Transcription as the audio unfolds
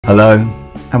Hello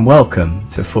and welcome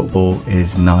to Football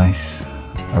is Nice,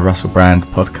 a Russell Brand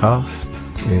podcast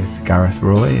with Gareth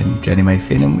Roy and Jenny May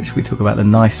Finn, in which we talk about the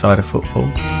nice side of football.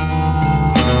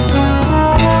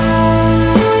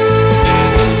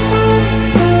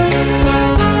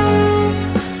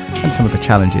 And some of the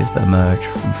challenges that emerge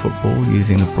from football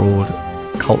using a broad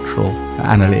cultural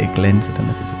analytic lens. I don't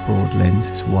know if it's a broad lens,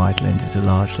 it's a wide lens, it's a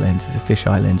large lens, it's a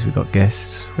fisheye lens. We've got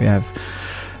guests. We have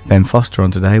Ben Foster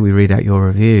on today. We read out your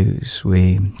reviews,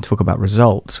 we talk about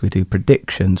results, we do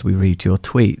predictions, we read your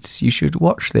tweets. You should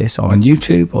watch this on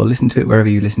YouTube or listen to it wherever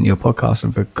you listen to your podcast,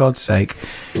 and for God's sake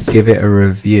give it a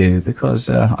review, because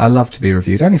I love to be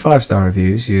reviewed. Only 5-star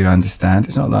reviews, you understand.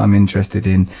 It's not that I'm interested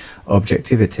in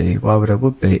objectivity. Why would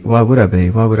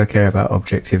I care about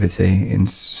objectivity in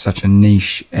such a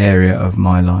niche area of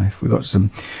my life? We've got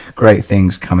some great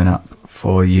things coming up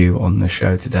for you on the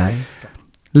show today.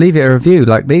 Leave it a review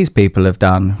like these people have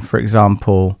done. For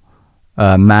example,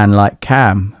 a man like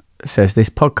Cam says, this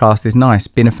podcast is nice.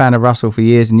 Been a fan of Russell for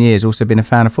years and years. Also been a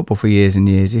fan of football for years and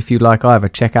years. If you like either,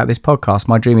 check out this podcast.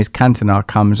 My dream is Cantona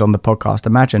comes on the podcast.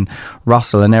 Imagine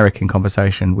Russell and Eric in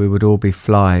conversation. We would all be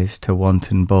flies to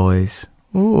wanton boys.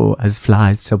 Ooh, as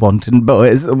flies to wanton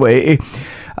boys we.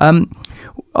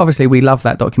 Obviously, we love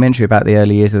that documentary about the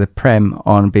early years of the Prem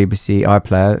on BBC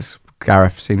iPlayer.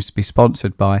 Gareth seems to be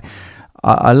sponsored by.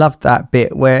 I loved that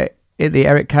bit where, the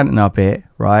Eric Cantona bit,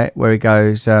 right, where he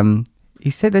goes,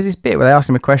 he said there's this bit where they ask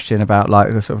him a question about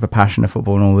like the sort of the passion of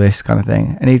football and all this kind of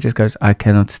thing, and he just goes,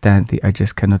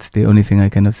 the only thing I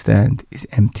cannot stand is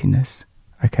emptiness.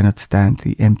 I cannot stand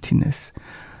the emptiness.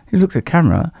 He looked at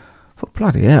camera, thought,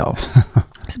 bloody hell,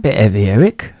 it's a bit heavy,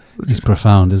 Eric. He's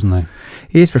profound, isn't he?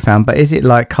 He is profound, but is it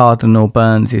like Cardinal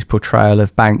Burns' portrayal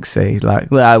of Banksy?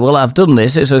 Like, well, I've done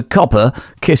this. It's a copper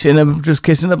kissing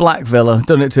a black fella.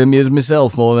 Done it to amuse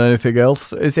myself more than anything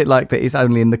else. Is it like that? It's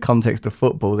only in the context of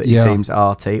football that he seems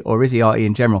arty, or is he arty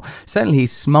in general? Certainly,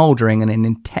 he's smouldering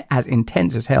and as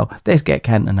intense as hell. Let's get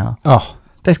Cantona.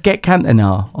 Let's get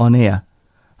Cantona on here.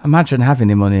 Imagine having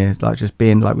him on here, like just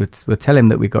being like, we'll tell him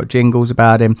that we've got jingles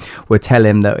about him. We'll tell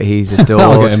him that he's adored.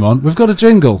 That'll get him on. We've got a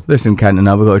jingle. Listen,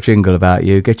 Cantona, we've got a jingle about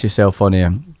you. Get yourself on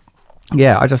here.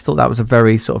 Yeah, I just thought that was a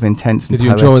very sort of intense and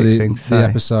poetic thing to say. Did you enjoy the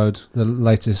episode, the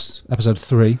latest, episode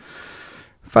 3?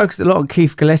 Focused a lot on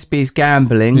Keith Gillespie's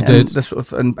gambling. You did. The sort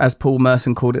of, and as Paul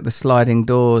Merson called it, the sliding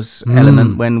doors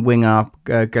element, when winger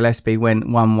Gillespie went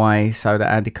one way so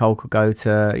that Andy Cole could go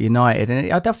to United.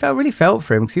 And I really felt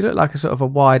for him, because he looked like a sort of a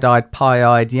wide-eyed,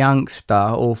 pie-eyed youngster,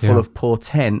 all full of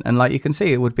portent. And like you can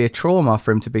see, it would be a trauma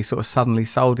for him to be sort of suddenly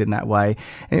sold in that way.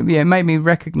 And it made me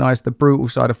recognise the brutal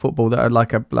side of football, that are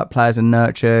like players are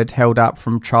nurtured, held up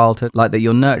from childhood, like that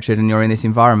you're nurtured and you're in this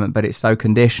environment, but it's so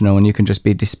conditional and you can just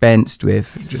be dispensed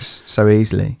with just so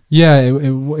easily. Yeah,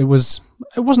 it wasn't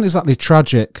exactly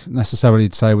tragic necessarily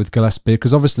to say with Gillespie,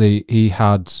 because obviously he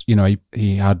had, he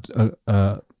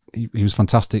was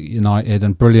fantastic at United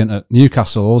and brilliant at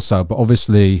Newcastle also, but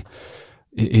obviously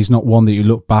he's not one that you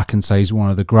look back and say he's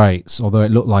one of the greats, although it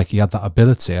looked like he had that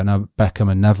ability. I know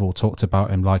Beckham and Neville talked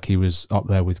about him like he was up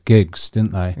there with Giggs,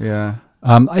 didn't they? Yeah.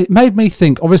 It made me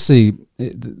think, obviously,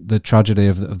 the tragedy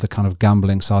of the kind of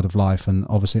gambling side of life, and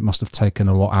obviously it must have taken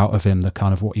a lot out of him, the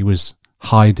kind of what he was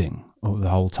hiding the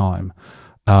whole time,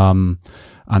 and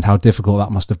how difficult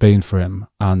that must have been for him,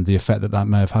 and the effect that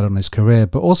may have had on his career.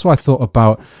 But also I thought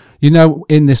about,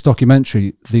 in this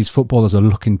documentary, these footballers are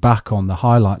looking back on the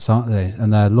highlights, aren't they?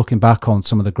 And they're looking back on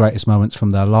some of the greatest moments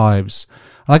from their lives.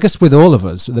 And I guess with all of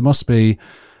us, there must be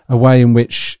a way in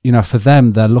which, for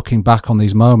them, they're looking back on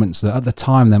these moments that at the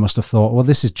time they must have thought, well,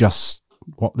 this is just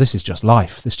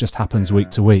life. This just happens week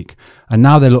to week. And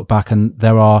now they look back and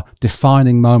there are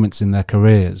defining moments in their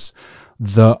careers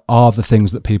that are the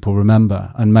things that people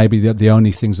remember, and maybe the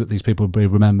only things that these people will be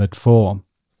remembered for.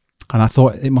 And I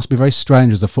thought it must be very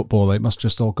strange as a footballer. It must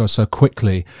just all go so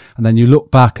quickly. And then you look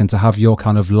back, and to have your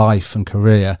kind of life and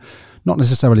career not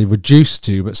necessarily reduced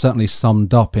to, but certainly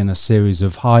summed up in a series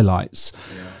of highlights.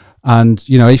 Yeah. And,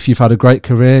 if you've had a great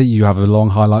career, you have a long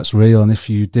highlights reel. And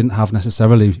if you didn't have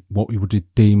necessarily what we would have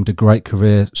deemed a great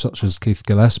career, such as Keith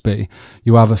Gillespie,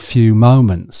 you have a few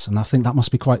moments. And I think that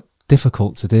must be quite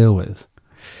difficult to deal with.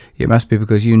 It must be,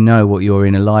 because what your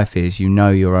inner life is,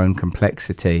 your own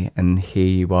complexity, and here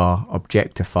you are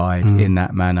objectified in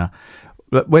that manner.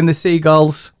 But when the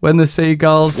seagulls follow the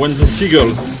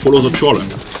trawler,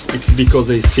 it's because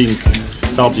they think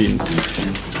sardines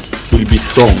will be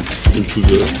thrown into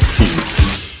the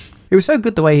sea. It was so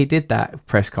good the way he did that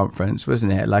press conference,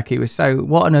 wasn't it? Like, he was so,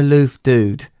 what an aloof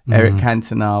dude Eric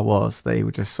Cantona was, that he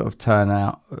would just sort of turn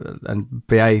out and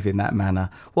behave in that manner.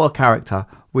 What a character.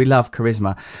 We love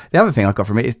charisma. The other thing I got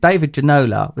from it is David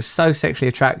Ginola was so sexually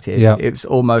attractive. Yeah. It was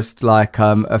almost like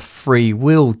a free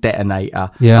will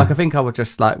detonator. Yeah. Like, I think I would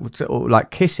just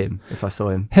like kiss him if I saw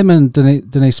him. Him and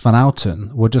Denise Van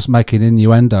Outen were just making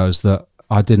innuendos that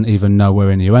I didn't even know were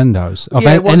innuendos. Of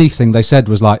anything they said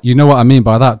was like, you know what I mean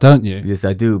by that, don't you? Yes,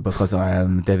 I do, because I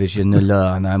am David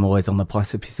Ginola and I'm always on the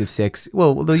precipice of sex.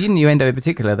 Well, the innuendo in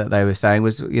particular that they were saying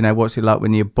was, you know, what's it like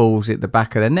when your balls hit the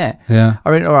back of the net? Yeah.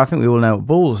 I think we all know what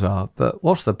balls are, but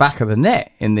what's the back of the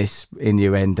net in this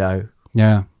innuendo?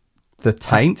 Yeah. The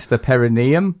taint, the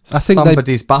perineum, I think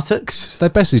somebody's buttocks. They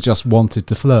basically just wanted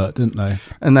to flirt, didn't they?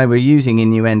 And they were using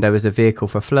innuendo as a vehicle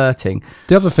for flirting.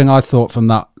 The other thing I thought from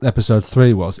that episode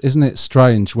 3 was, isn't it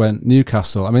strange when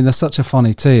Newcastle, I mean, they're such a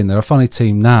funny team. They're a funny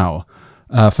team now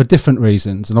for different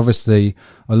reasons. And obviously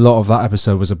a lot of that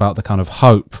episode was about the kind of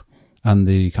hope and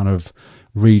the kind of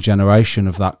regeneration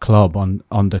of that club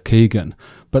under Keegan.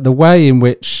 But the way in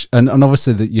which, and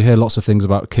obviously that you hear lots of things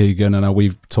about Keegan, and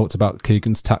we've talked about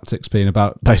Keegan's tactics being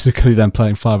about basically them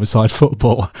playing five-a-side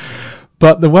football.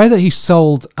 But the way that he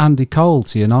sold Andy Cole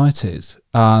to United,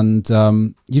 and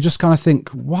you just kind of think,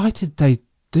 why did they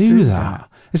do that?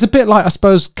 It's a bit like, I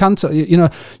suppose, Cantona. You know,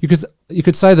 you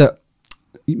could say that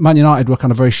Man United were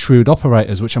kind of very shrewd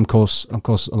operators, which of course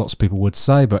lots of people would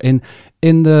say. But in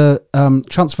the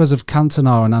transfers of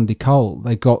Cantona and Andy Cole,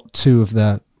 they got two of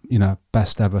their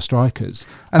best ever strikers,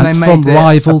 and they made their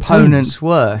rival opponents teams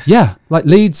worse. Yeah, like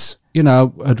Leeds,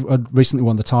 had recently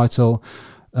won the title.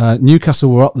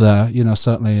 Newcastle were up there,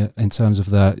 certainly in terms of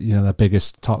their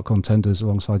biggest title contenders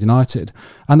alongside United,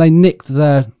 and they nicked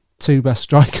their two best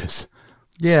strikers.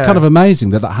 Yeah. It's kind of amazing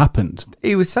that happened.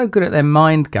 He was so good at their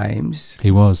mind games.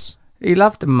 He was. He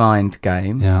loved a mind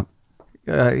game. Yeah.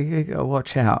 You got to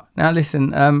watch out. Now, listen,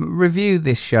 review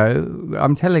this show.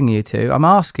 I'm telling you to. I'm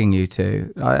asking you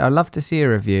to. I love to see a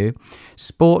review.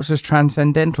 Sports as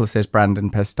transcendental, says Brandon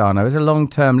Pestano. As a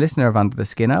long-term listener of Under the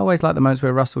Skin, I always liked the moments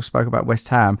where Russell spoke about West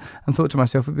Ham and thought to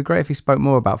myself, it would be great if he spoke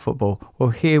more about football. Well,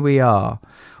 here we are.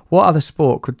 What other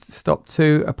sport could stop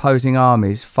two opposing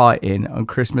armies fighting on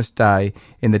Christmas Day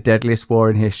in the deadliest war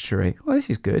in history? Well, this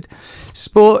is good.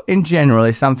 Sport in general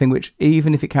is something which,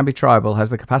 even if it can be tribal, has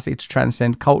the capacity to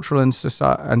transcend cultural and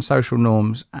social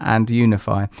norms and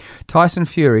unify. Tyson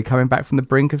Fury coming back from the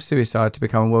brink of suicide to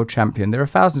become a world champion. There are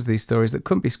thousands of these stories that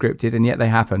couldn't be scripted, and yet they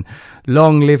happen.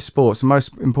 Long live sports, and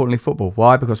most importantly football.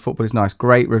 Why? Because football is nice.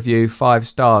 Great review, 5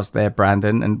 stars there,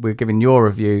 Brandon, and we're giving your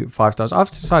review 5 stars.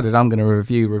 I've decided I'm going to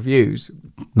review reviews.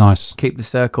 Nice. Keep the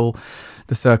circle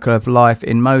of life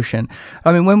in motion.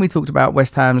 I mean, when we talked about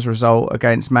West Ham's result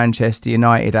against Manchester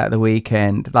United at the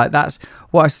weekend, like, that's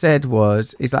what I said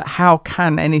is like, how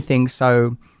can anything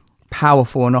so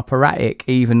powerful and operatic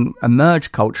even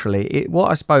emerge culturally? What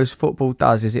I suppose football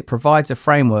does is it provides a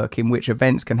framework in which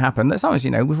events can happen. That sometimes,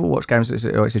 we've all watched games, it's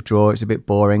a draw, it's a bit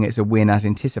boring, it's a win as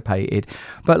anticipated.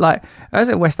 But like, as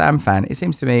a West Ham fan, it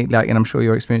seems to me like, and I'm sure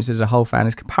your experience as a whole fan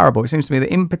is comparable, it seems to me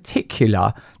that in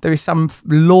particular there is some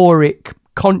Loric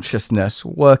consciousness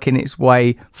working its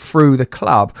way through the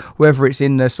club, whether it's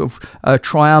in the sort of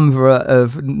triumvirate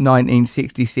of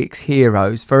 1966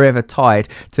 heroes, forever tied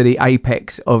to the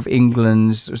apex of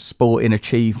England's sporting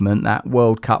achievement, that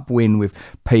World Cup win with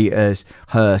Peters,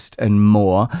 Hurst and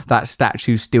Moore. That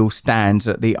statue still stands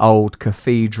at the old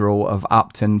cathedral of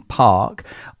Upton Park.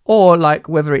 Or like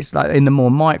whether it's like in the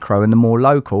more micro and the more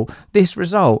local, this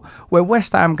result where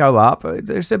West Ham go up,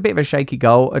 there's a bit of a shaky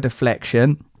goal, a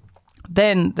deflection.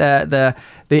 Then the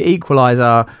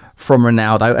equaliser from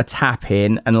Ronaldo, a tap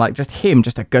in, and like just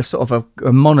a sort of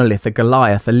a monolith, a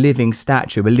Goliath, a living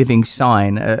statue, a living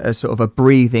sign, a sort of a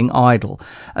breathing idol.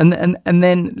 And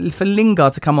then for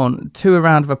Lingard to come on to a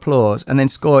round of applause and then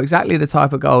score exactly the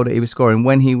type of goal that he was scoring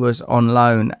when he was on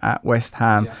loan at West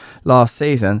Ham last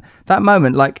season. That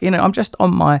moment, like, I'm just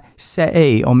on my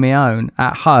settee on my own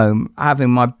at home having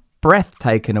my breath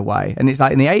taken away, and it's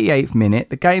like in the 88th minute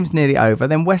the game's nearly over,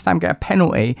 then West Ham get a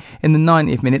penalty in the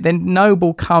 90th minute, then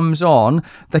Noble comes on,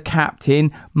 the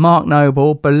captain, Mark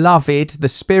Noble, beloved, the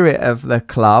spirit of the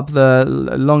club, the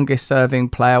longest serving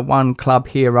player, one club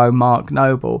hero, Mark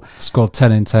Noble, scored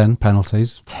 10 in 10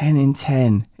 penalties, 10 in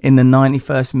 10 in the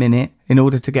 91st minute in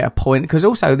order to get a point. Because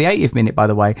also the 80th minute, by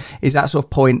the way, is that sort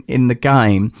of point in the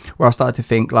game where I started to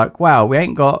think like, wow, we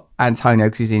ain't got Antonio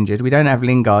because he's injured, we don't have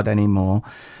Lingard anymore.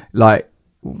 Like,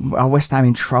 are West Ham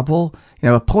in trouble? You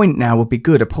know, a point now would be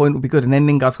good. A point would be good, and then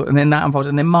Lingard's got, and then that unfolds,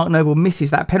 and then Mark Noble misses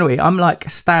that penalty. I'm like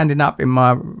standing up in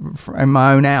my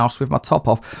own house with my top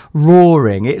off,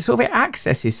 roaring. It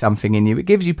accesses something in you. It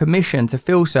gives you permission to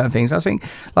feel certain things. I think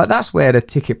like that's where the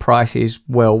ticket price is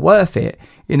well worth it.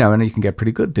 You know, and you can get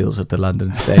pretty good deals at the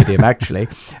London Stadium actually,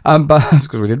 but that's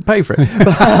because we didn't pay for it.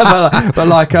 but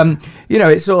like you know,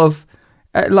 it's sort of.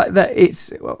 Like that,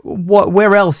 it's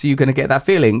where else are you going to get that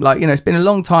feeling? Like, you know, it's been a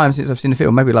long time since I've seen a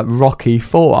film, maybe like Rocky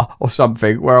 4 or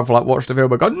something, where I've like watched a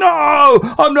film and gone, no,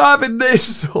 I'm not having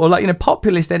this. Or like, you know,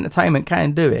 populist entertainment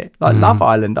can do it. Like Love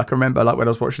Island, I can remember like when I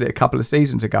was watching it a couple of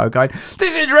seasons ago, going,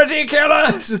 this is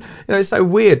ridiculous. You know, it's so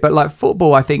weird. But like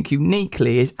football, I think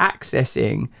uniquely is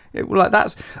accessing. Like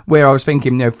that's where I was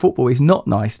thinking, you know, football is not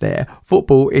nice there.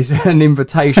 Football is an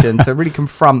invitation to really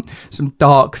confront some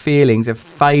dark feelings of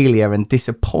failure and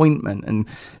disappointment and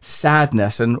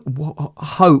sadness and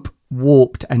hope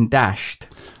warped and dashed.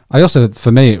 I also,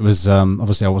 for me, it was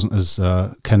obviously I wasn't as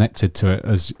connected to it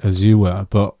as you were,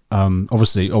 but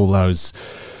obviously all those.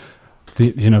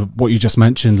 You know, what you just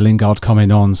mentioned, Lingard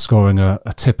coming on, scoring a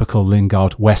typical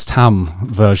Lingard West Ham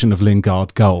version of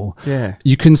Lingard goal. Yeah.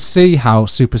 You can see how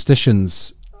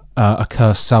superstitions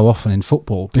occur so often in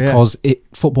football because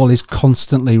football is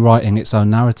constantly writing its own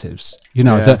narratives. You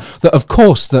know, that of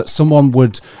course that someone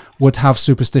would have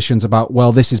superstitions about,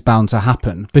 well, this is bound to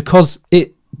happen because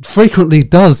it frequently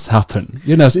does happen.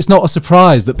 You know, it's not a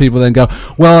surprise that people then go,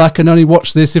 well, I can only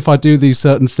watch this if I do these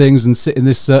certain things and sit in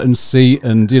this certain seat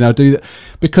and, you know, do that,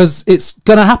 because it's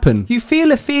gonna happen. You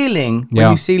feel a feeling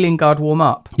when you see Lingard warm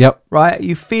up. Yep. Right?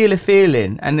 You feel a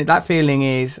feeling, and that feeling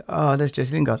is, oh, there's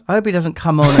just Lingard. I hope he doesn't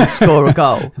come on and score a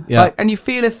goal. Yeah. Like, and you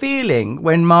feel a feeling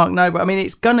when Mark Noble, I mean,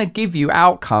 it's gonna give you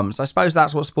outcomes. I suppose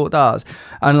that's what sport does.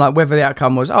 And like whether the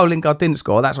outcome was, oh, Lingard didn't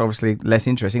score, that's obviously less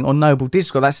interesting, or Noble did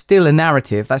score, that's still a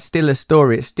narrative. That's still a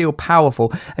story. It's still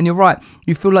powerful. And you're right.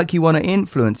 You feel like you want to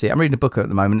influence it. I'm reading a book at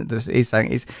the moment that is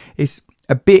saying it's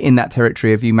a bit in that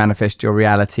territory of you manifest your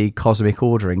reality, cosmic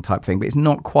ordering type thing, but it's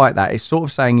not quite that. It's sort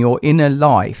of saying your inner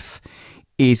life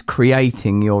is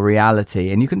creating your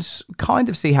reality, and you can kind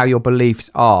of see how your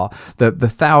beliefs are, the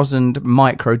 1,000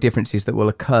 micro differences that will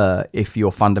occur if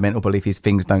your fundamental belief is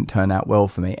things don't turn out well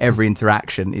for me. Every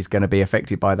interaction is going to be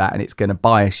affected by that, and it's going to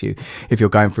bias you if you're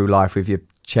going through life with your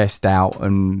chest out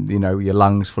and, you know, your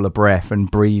lungs full of breath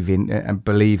and breathing and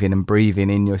believing and breathing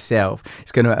in yourself.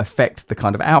 It's going to affect the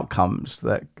kind of outcomes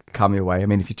that come your way. I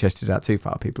mean, if your chest is out too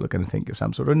far, people are going to think you're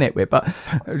some sort of nitwit, but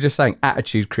I'm just saying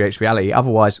attitude creates reality.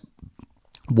 Otherwise,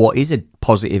 what is a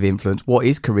positive influence? What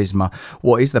is charisma?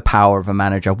 What is the power of a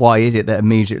manager? Why is it that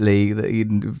immediately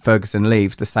that Ferguson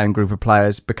leaves, the same group of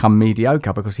players become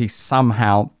mediocre? Because he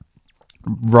somehow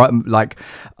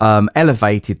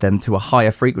elevated them to a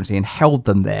higher frequency and held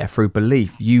them there through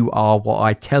belief. You are what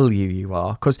I tell you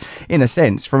are. Because in a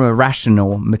sense, from a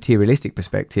rational materialistic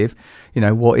perspective, you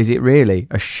know, what is it really?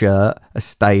 A shirt, a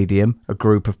stadium, a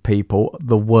group of people,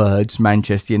 the words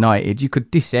Manchester United. You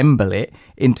could dissemble it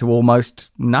into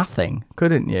almost nothing,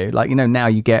 couldn't you? Like, you know, now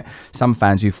you get some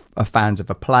fans who are fans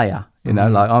of a player. You know,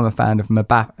 like I'm a fan of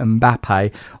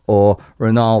Mbappe or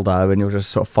Ronaldo, and you'll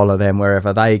just sort of follow them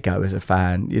wherever they go as a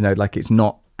fan. You know, like it's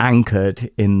not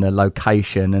anchored in the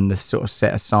location and the sort of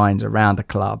set of signs around the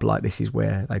club, like this is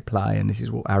where they play and this is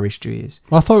what our history is.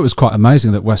 Well, I thought it was quite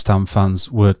amazing that West Ham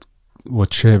fans were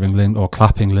cheering or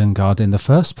clapping Lingard in the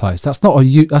first place. That's not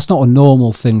a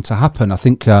normal thing to happen. I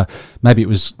think maybe it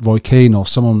was Roy Keane or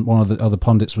one of the other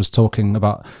pundits was talking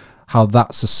about how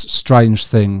that's a strange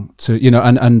thing to, you know,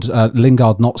 and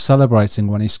Lingard not celebrating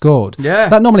when he scored. Yeah.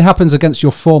 That normally happens against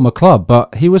your former club,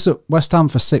 but he was at West Ham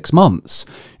for 6 months.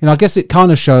 You know, I guess it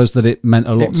kind of shows that it meant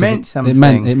a lot. It meant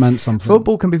something. It meant something.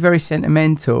 Football can be very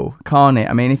sentimental, can't it?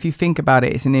 I mean, if you think about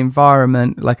it, it's an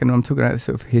environment, like, and I'm talking about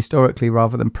sort of historically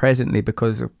rather than presently,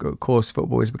 because of course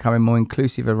football is becoming more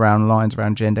inclusive around lines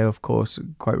around gender, of course,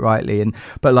 quite rightly.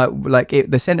 But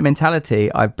the sentimentality,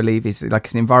 I believe, is like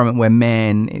it's an environment where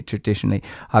men traditionally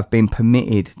have been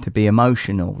permitted to be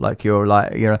emotional. I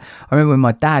remember when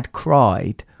my dad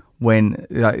cried when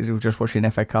we were just watching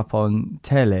FA Cup on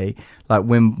telly, like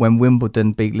when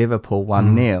Wimbledon beat Liverpool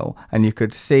 1-0, and you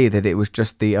could see that it was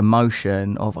just the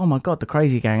emotion of, oh my God, the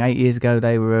crazy gang, 8 years ago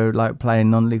they were like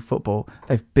playing non-league football,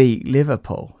 they've beat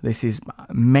Liverpool, this is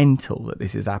mental that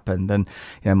this has happened. And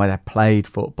you know, my dad played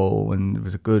football and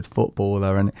was a good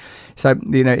footballer, and so,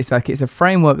 you know, it's like it's a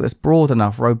framework that's broad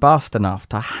enough, robust enough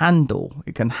to handle,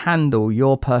 it can handle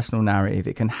your personal narrative,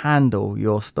 it can handle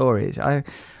your stories.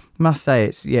 Must say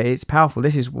it's powerful.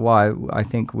 This is why I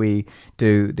think we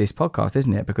do this podcast,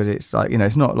 isn't it? Because it's like,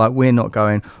 it's not like we're not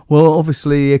going, well,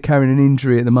 obviously you're carrying an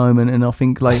injury at the moment, and I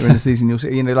think later in the season you'll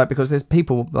see, because there's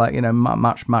people like,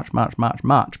 much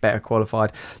better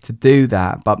qualified to do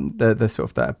that. But the sort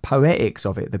of the poetics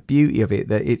of it, the beauty of it,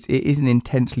 that it is an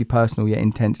intensely personal yet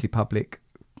intensely public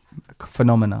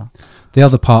phenomena. The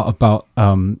other part about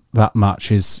that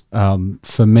match is,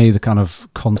 for me, the kind of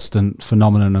constant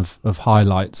phenomenon of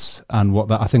highlights, and what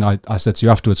that I think I said to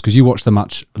you afterwards, because you watched the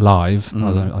match live,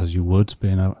 as you would,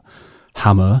 being a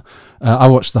hammer. I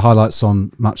watched the highlights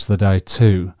on Match of the Day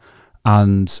too,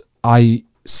 and I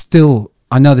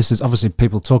know this is obviously,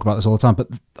 people talk about this all the time, but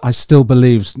I still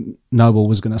believed Noble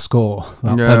was going to score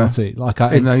that penalty.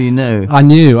 Even though you knew. I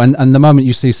knew, and the moment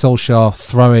you see Solskjaer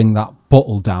throwing that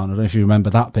bottle down, I don't know if you remember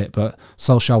that bit, but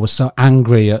Solskjaer was so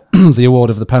angry at the award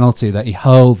of the penalty that he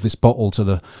hurled this bottle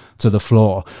to the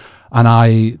floor, and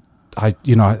I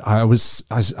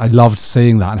loved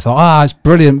seeing that, and I thought, it's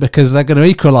brilliant because they're going to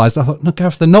equalise. I thought, no,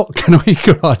 Gareth, they're not going to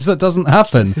equalise. That doesn't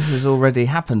happen. This has already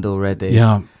happened already.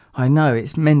 Yeah. I know,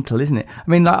 it's mental, isn't it? I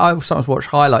mean, like, I sometimes watch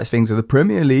highlights things of the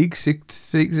Premier League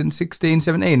season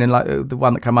 16-17, and like the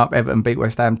one that came up, Everton beat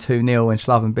West Ham 2-0 when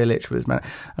Slaven Bilic was, man,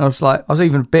 and I was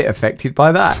even a bit affected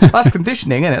by that. That's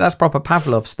conditioning, isn't it? That's proper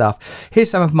Pavlov stuff. Here's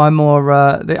some of my more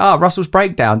Russell's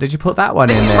breakdown. Did you put that one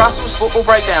in there? Russell's football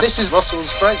breakdown. This is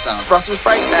Russell's breakdown. Russell's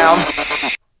breakdown.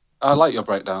 I like your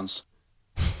breakdowns.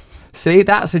 See,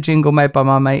 that's a jingle made by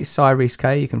my mate Cyrus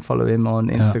K. You can follow him on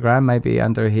Instagram, maybe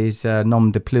under his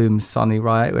nom de plume Sonny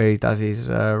Riot, where he does his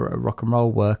rock and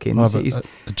roll work in. A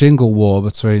jingle war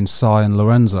between Cy and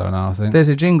Lorenzo now, I think. There's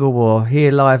a jingle war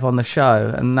here live on the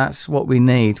show, and that's what we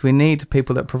need. We need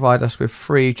people that provide us with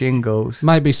free jingles.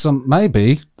 Maybe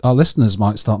our listeners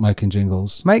might start making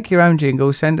jingles. Make your own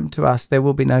jingles, send them to us. There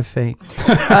will be no fee.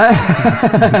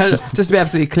 Just to be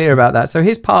absolutely clear about that. So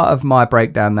here's part of my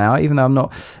breakdown now, even though I'm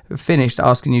not finished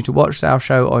asking you to watch our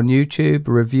show on YouTube,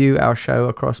 review our show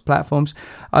across platforms.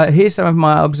 Here's some of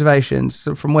my observations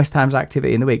from West Ham's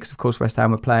activity in the week, because of course West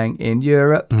Ham were playing in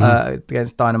Europe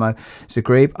against Dynamo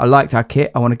Zagreb. I liked our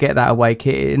kit. I want to get that away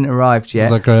kit. It didn't arrive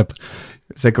yet. Zagreb.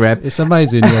 It's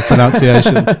amazing, your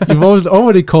pronunciation. You've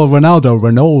already called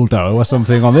Ronaldo or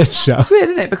something on this show. It's weird,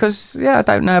 isn't it? Because I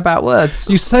don't know about words.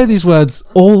 You say these words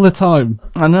all the time.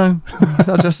 I know.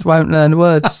 I just won't learn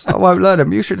words. I won't learn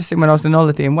them. You should have seen when I was on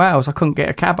holiday in Wales. I couldn't get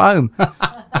a cab home.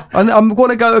 I'm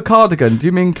going to go to Cardigan. Do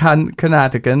you mean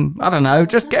Canadigan? I don't know.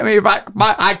 Just get me back.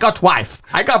 I got wife.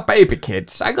 I got baby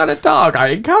kids. I got a dog. I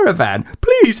in caravan.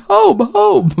 Please, home.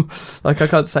 Like, I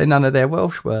can't say none of their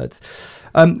Welsh words.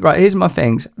 Right, here's my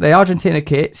things. The Argentina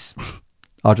kits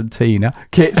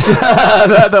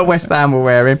that West Ham were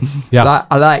wearing. Yeah,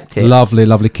 I liked it.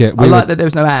 Lovely kit. I liked that there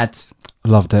was no ads.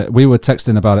 Loved it. We were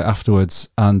texting about it afterwards,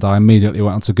 and I immediately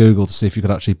went onto Google to see if you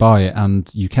could actually buy it, and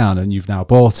you can, and you've now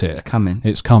bought it.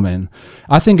 It's coming.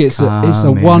 I think it's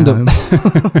a wonder.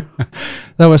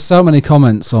 There were so many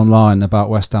comments online about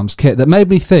West Ham's kit that made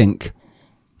me think,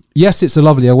 yes, it's a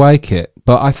lovely away kit,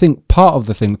 but I think part of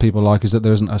the thing that people like is that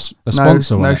there isn't a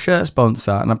sponsor on it. No shirt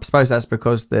sponsor, and I suppose that's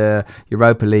because the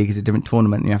Europa League is a different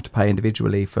tournament and you have to pay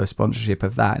individually for sponsorship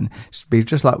of that, and it'd be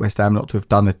just like West Ham not to have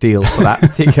done a deal for that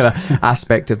particular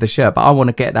aspect of the shirt. But I want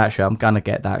to get that shirt. I'm going to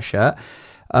get that shirt.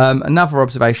 Another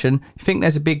observation, you think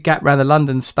there's a big gap around the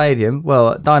London Stadium?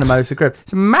 Well, at Dynamo Zagreb,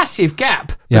 it's a massive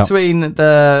gap between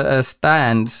the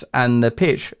stands and the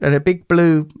pitch, and a big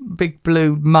blue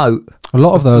moat. A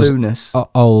lot of those blueness.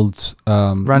 Old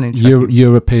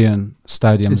European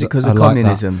stadiums. Is it because of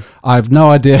communism? Like I have no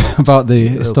idea about the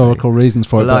historical reasons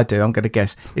for it. Well, I do. I'm going to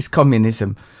guess. It's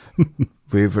communism.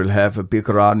 We will have a big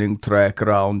running track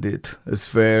around it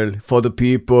as well for the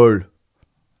people.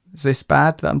 Is this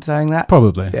bad that I'm saying that?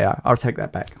 Probably. Yeah, I'll take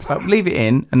that back. But leave it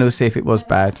in and we'll see if it was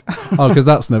bad. Because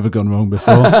that's never gone wrong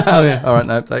before. Oh, yeah. All right,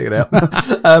 no, take it out.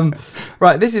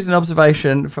 Right, this is an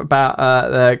observation about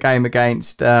the game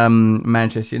against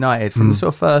Manchester United. From the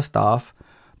sort of first half,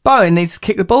 Bowen needs to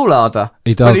kick the ball harder.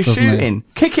 He does, when he's doesn't shooting.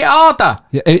 He? Kick it harder.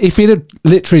 Yeah, if he'd have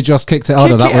literally just kicked it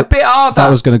harder, that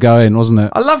was going to go in, wasn't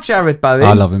it? I love Jared Bowen.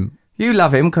 I love him. You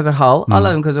love him because of Hull. I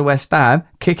love him because of West Ham.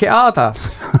 Kick it harder.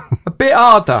 A bit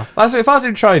harder. That's if I was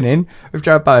in training with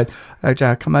Jared Bowen. Oh,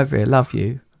 Jared, come over here. Love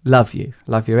you. Love you.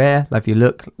 Love your hair. Love your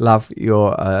look. Love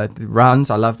your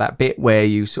runs. I love that bit where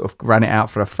you sort of run it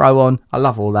out for a throw on. I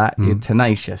love all that. You're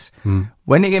tenacious.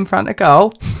 When you get in front of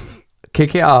goal,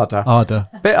 kick it harder.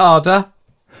 Bit harder.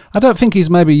 I don't think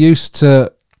he's maybe used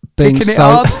to being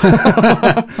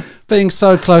being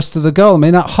so close to the goal. I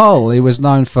mean, at Hull, he was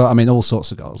known for, all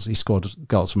sorts of goals. He scored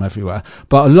goals from everywhere.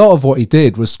 But a lot of what he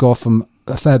did was score from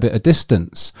a fair bit of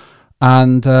distance.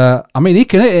 And I mean, he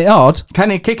can hit it hard. Can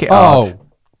he kick it hard? Oh,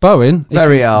 Bowen,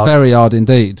 Very hard. very hard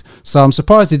indeed. So I'm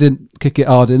surprised he didn't kick it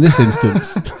hard in this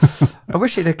instance. I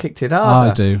wish he'd have kicked it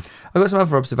harder. I do. I've got some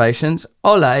other observations.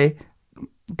 Ole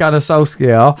Gunnar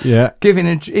Solskjaer, Yeah.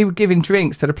 he was giving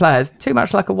drinks to the players too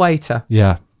much like a waiter.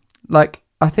 Yeah. Like,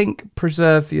 I think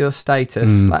preserve your status.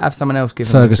 Like, have someone else give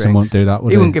him Ferguson drinks. won't do that,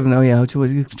 would He he? wouldn't give them, oh yeah, do you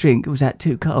want a drink? Was that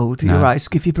too cold? No. You're right,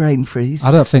 give your brain freeze.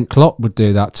 I don't think Klopp would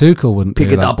do that. Tuchel wouldn't Pick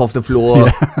do it that. up off the floor.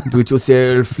 Do it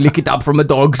yourself. Lick it up from a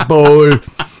dog's bowl.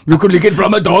 You could lick it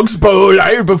from a dog's bowl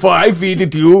before I feed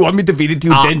it to you. Want me to feed it to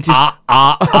you, dentist?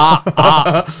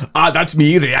 That's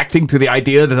me reacting to the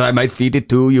idea that I might feed it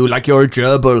to you like you're a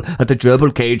gerbil at the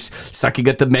gerbil cage, sucking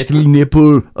at the metal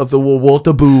nipple of the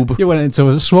water boob. You went into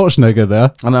a Schwarzenegger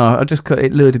there. I know,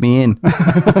 it lured me in.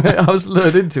 I was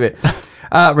lured into it.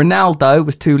 Ronaldo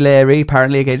was too leery,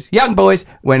 apparently, against young boys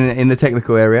when in the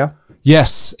technical area.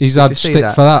 Yes, he's had you see stick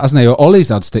that? for that, hasn't he? Or Ollie's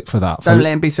had stick for that. Don't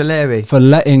let him be so leery. For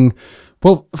letting,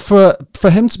 well, for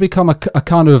him to become a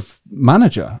kind of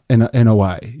manager in a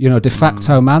way, you know, de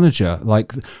facto manager.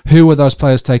 Like, who were those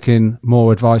players taking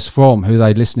more advice from? Who are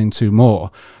they listening to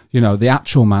more? You know, the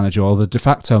actual manager or the de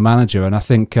facto manager. And I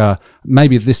think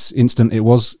maybe this instance it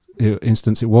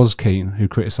was Keane who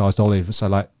criticised Ollie for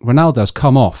saying, like, Ronaldo's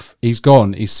come off, he's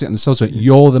gone, he's sitting so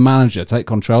you're the manager, take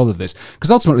control of this,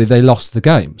 because ultimately they lost the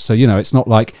game. So, you know, it's not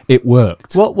like it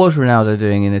worked. What was Ronaldo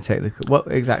doing in the technical?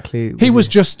 What exactly? He was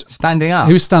just standing up.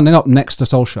 He was standing up next to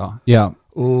Solskjaer. Yeah.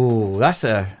 Ooh, that's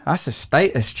a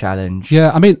status challenge.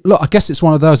 Yeah, I mean, look, I guess it's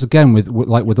one of those again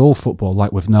with all football,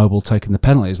 like with Noble taking the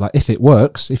penalties. Like, if it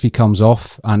works, if he comes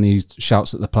off and he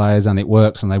shouts at the players and it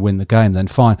works and they win the game, then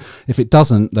fine. If it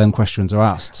doesn't, then questions are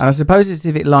asked. And I suppose it's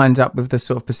if it lines up with the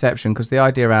sort of perception, because the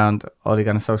idea around Ole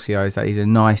Gunnar Solskjaer is that he's a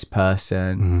nice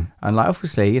person, and like,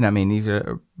 obviously, you know, I mean, he's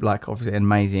obviously an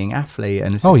amazing athlete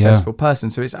and a successful person.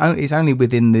 So it's only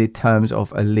within the terms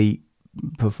of elite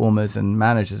performers and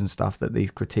managers and stuff that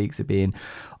these critiques are being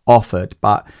offered.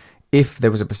 But if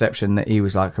there was a perception that he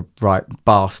was like a right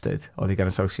bastard, Ole Gunnar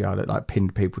Solskjaer, that like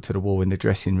pinned people to the wall in the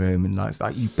dressing room and like, it's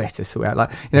like, you better sort out, like,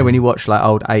 you know, when you watch like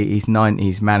old 80s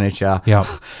 90s manager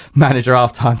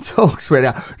halftime talks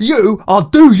where I'll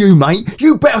do you, mate,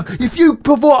 you better, if you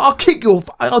perform, I'll kick your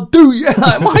I'll do you.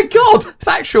 Like, my god,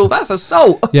 that's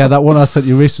assault. Yeah, that one I sent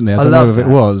you recently, I don't know if that. it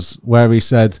was, where he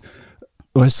said,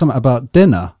 well, it's something about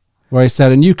dinner, where he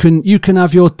said, and you can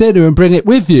have your dinner and bring it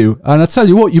with you. And I tell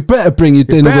you what, you better bring your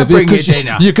dinner with you, because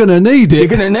you're going to need it. You're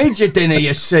going to need your dinner,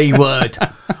 you C-word.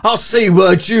 I'll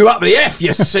C-word you up the F,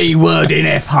 you C-word in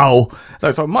F-hole.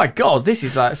 It's like, my God, this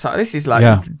is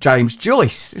like James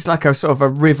Joyce. It's like a sort of a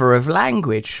river of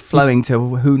language flowing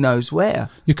to who knows where.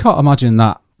 You can't imagine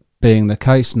that being the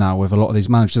case now with a lot of these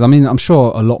managers. I mean, I'm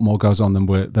sure a lot more goes on than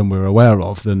we're aware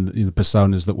of, than the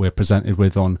personas that we're presented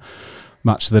with on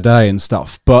Match of the Day and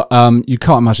stuff, but you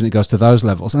can't imagine it goes to those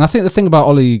levels. And I think the thing about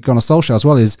Ole Gunnar Solskjaer as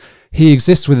well is he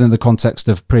exists within the context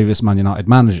of previous Man United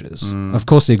managers. Of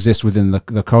course, he exists within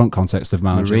the current context of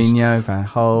managers. Mourinho, Van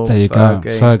Gaal, there you go,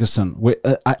 Ferguson.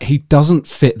 He doesn't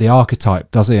fit the archetype,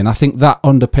 does he? And I think that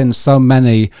underpins so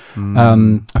many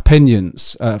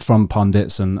opinions from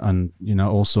pundits and you know,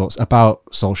 all sorts about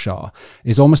Solskjaer.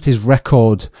 Is almost his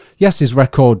record. Yes, his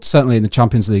record certainly in the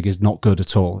Champions League is not good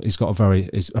at all. He's got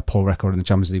a poor record in the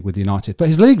Champions League with United, but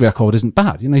his league record isn't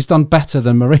bad. You know, he's done better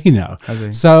than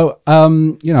Mourinho. So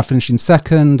you know, finishing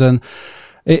second, and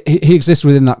he exists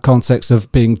within that context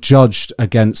of being judged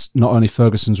against not only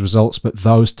Ferguson's results but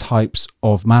those types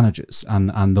of managers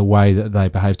and the way that they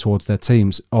behave towards their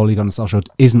teams. Ole Gunnar Solskjaer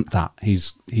isn't that.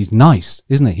 He's nice,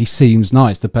 isn't he? He seems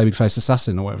nice, the babyface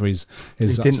assassin or whatever he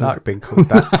didn't like being called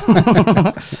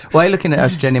that. Why are you looking at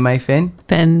us, Jenny May Finn?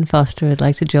 Ben Foster would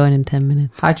like to join in 10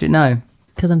 minutes. How'd you know?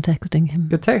 Because I'm texting him.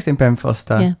 You're texting Ben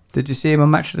Foster? Yeah. Did you see him on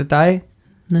Match of the Day?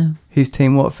 No. His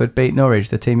team Watford beat Norwich,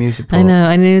 the team you support. I know,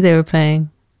 I knew they were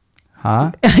playing.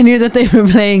 Huh? I knew that they were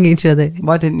playing each other.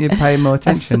 Why didn't you pay more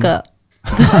attention? I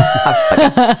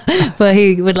forgot. But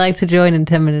he would like to join in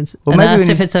 10 minutes. Well, and maybe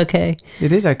asked if it's okay.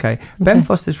 It is okay. Ben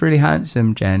Foster's really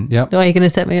handsome, Jen. Yep. Oh, are you going to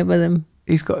set me up with him?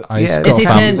 He's got He's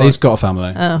got a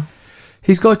family. Oh.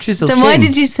 He's got a chiseled Then chin. why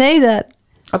did you say that?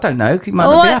 I don't know, 'cause he might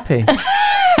not be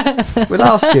happy. We'll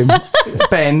ask him.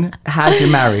 Ben, how's your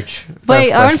marriage?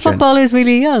 Wait, aren't footballers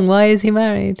really young? Why is he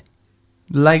married?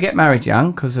 They get married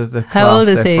young because of the How class old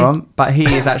is they're he? from. But he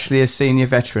is actually a senior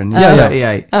veteran. He's Yeah.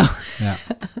 38. Oh. Yeah.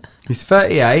 He's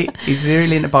 38. He's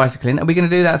really into bicycling. Are we going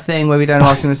to do that thing where we don't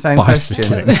ask him the same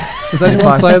Bicycling. question? Does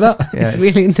anyone say that? Yeah, He's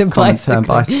really into common term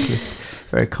bicycling. bicyclist.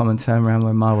 Very common term around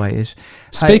where my way is.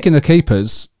 Speaking of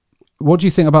keepers, What do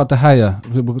you think about De Gea?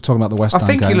 We're talking about the West Ham I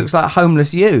think game. he looks like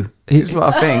homeless you. That's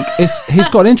what I think. He's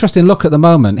got an interesting look at the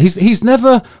moment. He's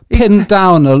never pinned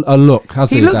down a look, has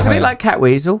he? He looks De a Gea? bit like Cat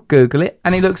Weasel, Google it,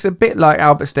 and he looks a bit like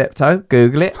Albert Steptoe,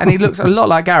 Google it, and he looks a lot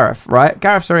like Gareth, right?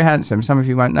 Gareth's very handsome. Some of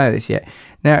you won't know this yet.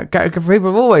 Now, people have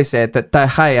always said that De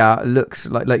Gea looks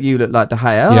like you look like De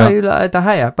Gea. Oh, Yeah. you look like De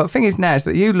Gea. But the thing is now is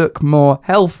that you look more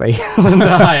healthy than De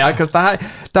Gea, because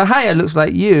De Gea looks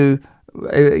like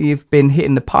you've been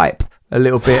hitting the pipe a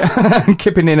little bit and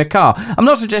kipping in a car. I'm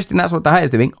not suggesting that's what De Gea's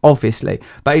doing, obviously,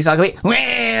 but he's like,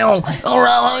 well, all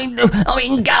right, I'm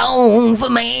in goal for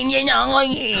Man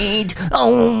United.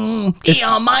 Oh,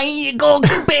 yeah, mate, you got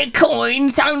a bit of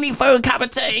coins only for a cup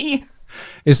of tea.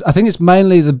 I think it's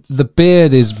mainly the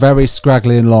beard is very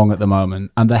scraggly and long at the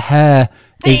moment, and the hair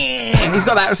is. He's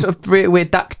got that sort of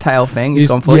weird ducktail thing. He's He's-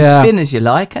 gone for. yeah. He's thin as you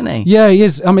like, isn't he? Yeah, he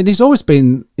is. I mean, he's always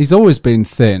been thin.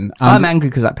 And, I'm angry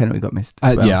because that penalty got missed.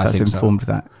 as well, yeah, I so think that's so. informed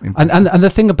that. And the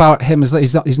thing about him is that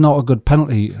he's not a good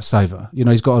penalty saver. You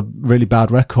know, he's got a really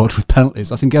bad record with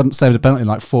penalties. I think he hadn't saved a penalty in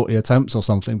like 40 attempts or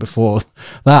something before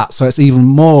that. So it's even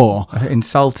more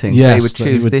insulting. yes, They would that he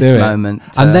choose would this do it. moment.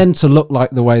 And then to look like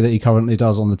the way that he currently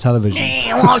does on the television.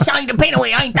 I saved the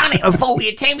penalty. I ain't done it for 40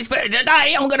 attempts, but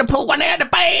today I'm going to pull one out of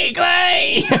the bag,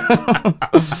 eh?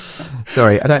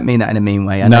 Sorry, I don't mean that in a mean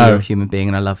way. I No. know you're a human being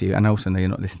and I love you. And I also know you're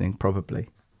not listening, probably.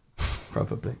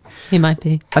 He might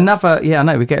be. I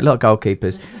know, we get a lot of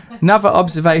goalkeepers. Another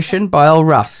observation by old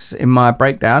Russ in my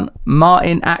breakdown.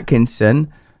 Martin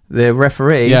Atkinson, the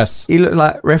referee. Yes. He looked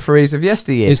like referees of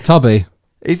yesteryear. It's Tubby.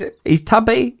 He's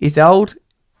tubby, he's old,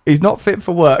 he's not fit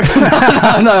for work.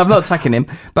 no, I'm not attacking him.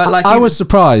 But like I was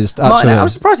surprised, actually. Martin, I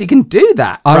was surprised he can do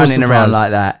that, I was running around surprised.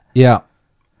 like that. Yeah.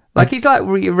 Like he's like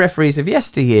referees of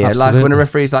yesteryear, like when Absolutely. a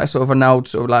referee's like sort of an old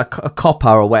sort of like a copper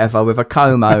or whatever with a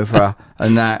comb over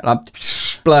and that, like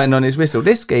blowing on his whistle.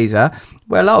 This geezer,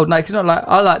 well old, like it's not like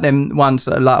I like them ones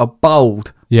that are like are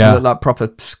bold, Yeah. look like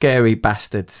proper scary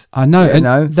bastards. I know. You and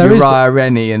know, there is. Uriah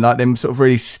Rennie and like them sort of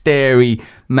really starey,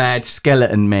 mad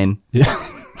skeleton men.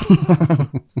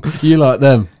 You like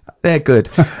them. They're good.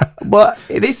 But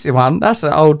this one, that's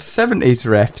an old 70s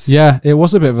refs. Yeah, it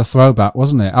was a bit of a throwback,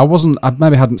 wasn't it? I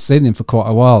maybe hadn't seen him for quite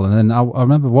a while, and then I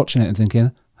remember watching it and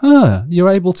thinking, you're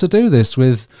able to do this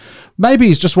with... Maybe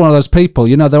he's just one of those people,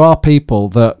 you know, there are people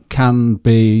that can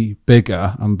be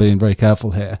bigger, I'm being very careful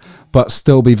here, but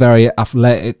still be very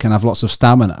athletic and have lots of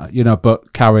stamina, you know,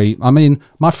 but carry... I mean,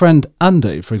 my friend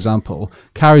Andy, for example,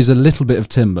 carries a little bit of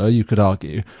timber, you could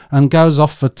argue, and goes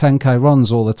off for 10k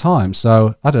runs all the time.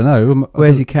 So, I don't know.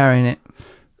 Where's he carrying it?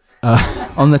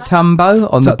 On the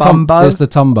tumbo? On the bumbo? It's the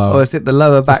tumbo. Or is it the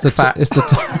lower back It's the, fat? it's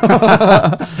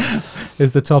the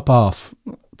it's the top half.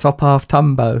 Top half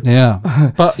tumbo.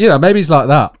 Yeah, but you know, maybe he's like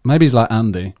that. Maybe he's like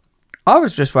Andy. I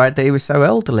was just worried that he was so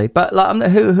elderly. But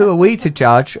like, who are we to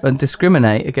judge and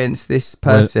discriminate against this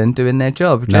person doing their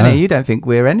job? Jenny, No. you don't think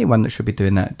we're anyone that should be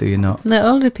doing that, do you not? No,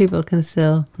 older people can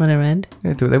still run around.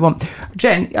 They do what they want.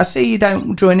 Jen, I see you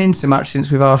don't join in so much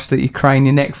since we've asked that you crane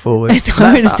your neck forward. It's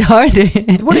hard. It's harder.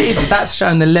 What it is, that's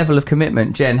shown the level of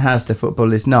commitment Jen has to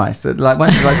football is nice. That like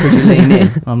once like could you lean in?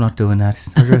 I'm not doing that.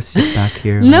 I'll just sit back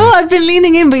here. No, I've been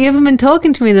leaning in, but you haven't been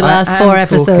talking to me the I last am 4 talking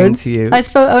episodes. to you. I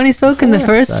only spoke in the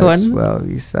first So one. well,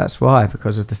 that's why,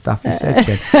 because of the stuff you said,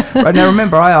 Jen. Right, now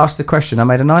remember, I asked the question. I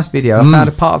made a nice video. I found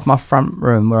a part of my front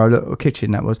room where I look, or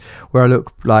kitchen that was, where I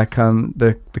look like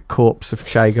the corpse of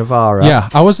Che Guevara. Yeah,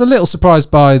 I was a little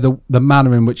surprised by the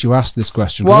manner in which you asked this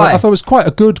question. 'Cause Why? I thought it was quite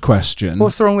a good question.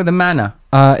 What's wrong with the manner?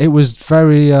 It was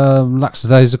very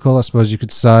lackadaisical, I suppose you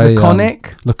could say.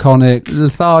 Laconic? Laconic,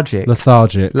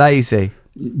 Lethargic, lazy,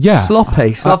 yeah,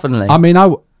 sloppy, slovenly. I mean,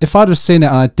 if I'd have seen it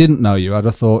and I didn't know you, I'd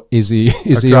have thought, is he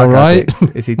A all drug right?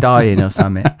 addict. Is he dying or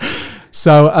something?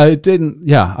 So it didn't.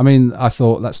 Yeah, I mean, I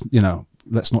thought let's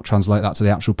not translate that to the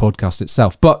actual podcast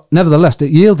itself. But nevertheless,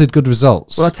 it yielded good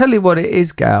results. Well, I'll tell you what it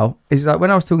is, Gal. Is like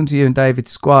when I was talking to you and David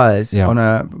Squires Yeah.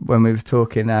 when we were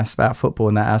talking about football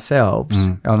and that ourselves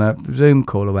on a Zoom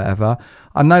call or whatever,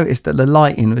 I noticed that the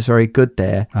lighting was very good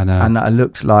there. I know. And that I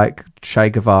looked like Che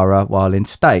Guevara while in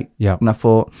state. Yeah. And I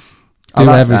thought, I Do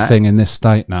like everything in this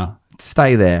state now. that.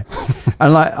 Stay there.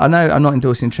 And like, I know I'm not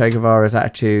endorsing Che Guevara's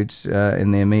attitudes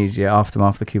in the immediate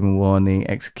aftermath of the Cuban War and the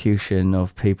execution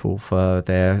of people for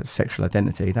their sexual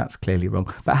identity. That's clearly wrong.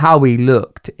 But how he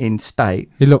looked in state,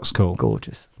 He looks cool.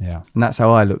 gorgeous. Yeah. And that's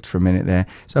how I looked for a minute there.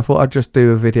 So I thought I'd just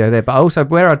do a video there. But also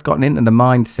where I'd gotten into the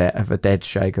mindset of a dead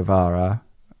Che Guevara,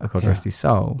 God rest his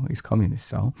soul, his communist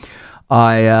soul,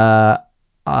 I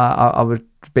was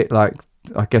a bit like,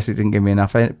 I guess it didn't give me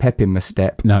enough pep in my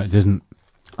step. No, it didn't.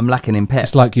 I'm lacking in pep.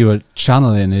 It's like you were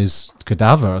channeling his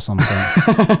cadaver or something.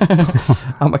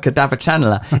 I'm a cadaver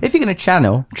channeler. If you're going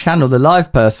to channel the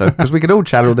live person, because we can all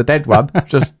channel the dead one.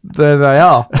 Just there they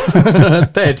are,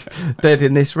 dead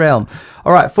in this realm.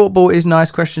 All right, football is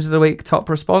nice. Questions of the week. Top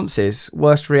responses.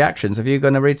 Worst reactions. Have you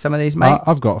going to read some of these, mate?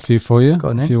 I've got a few for you,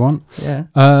 on, if you want. Yeah.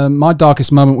 My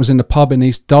darkest moment was in the pub in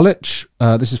East Dulwich.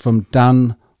 This is from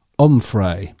Dan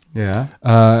Umfray. Yeah.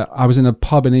 I was in a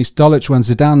pub in East Dulwich when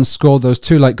Zidane scored those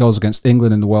 2 late goals against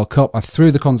England in the World Cup. I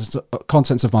threw the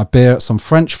contents of my beer at some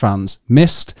French fans,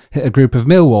 missed, hit a group of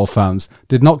Millwall fans,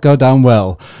 did not go down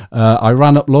well. I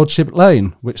ran up Lordship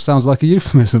Lane, which sounds like a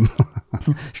euphemism.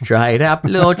 Straight up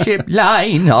Lordship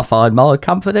Lane, I find my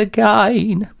comfort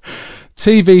again.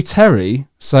 TV Terry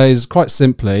says, quite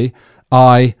simply,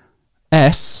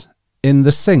 I-S in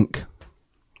the sink.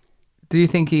 Do you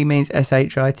think he means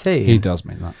S-H-I-T? He does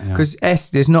mean that, yeah. Because S,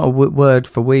 there's not a word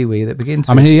for wee-wee that begins with.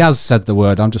 I mean, he has said the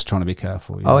word. I'm just trying to be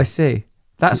careful. Oh, I see.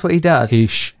 That's what he does.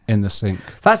 Ish in the sink.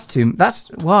 That's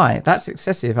why. That's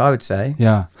excessive, I would say.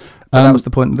 Yeah. But that was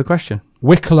the point of the question.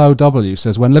 Wicklow W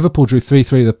says, when Liverpool drew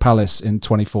 3-3 with Palace in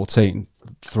 2014,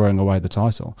 throwing away the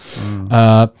title,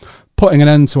 putting an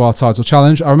end to our title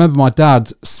challenge, I remember my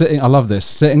dad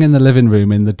sitting in the living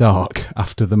room in the dark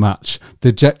after the match,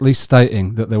 dejectedly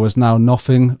stating that there was now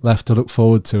nothing left to look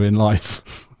forward to in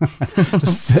life.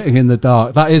 Just sitting in the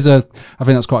dark. I think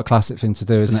that's quite a classic thing to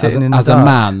do, isn't it? As a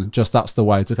man, just that's the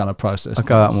way to kind of process I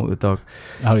go out and walk the dog.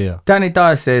 Oh, yeah. Danny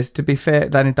Dyer says, to be fair,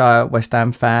 Danny Dyer, West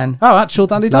Ham fan. Oh, actual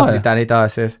Danny Lovely. Dyer. Danny Dyer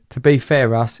says, to be fair,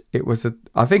 Russ, it was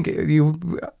I think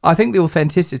the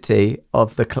authenticity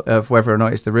of whether or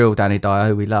not it's the real Danny Dyer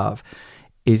who we love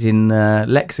is in the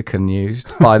lexicon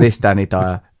used by this Danny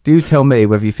Dyer. Do you tell me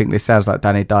whether you think this sounds like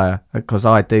Danny Dyer? Because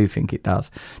I do think it does.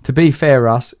 To be fair,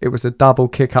 Russ, it was a double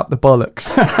kick up the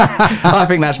bollocks. I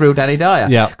think that's real Danny Dyer.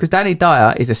 Yeah. Because Danny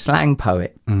Dyer is a slang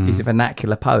poet. He's a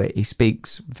vernacular poet. He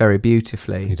speaks very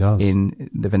beautifully. He does.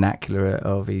 In the vernacular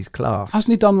of his class.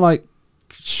 Hasn't he done like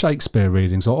Shakespeare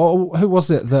readings? Or who was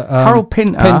it that Harold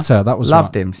Pinter? Pinter, that was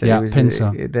loved right. him. So yeah, he was,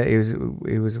 Pinter.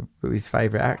 He was his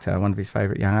favourite actor, one of his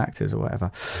favourite young actors or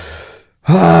whatever.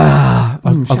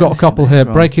 I've got a couple here.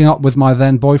 Breaking up with my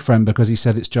then boyfriend because he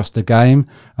said it's just a game,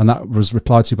 and that was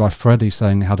replied to by Freddie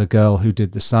saying he had a girl who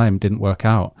did the same, didn't work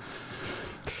out.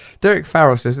 Derek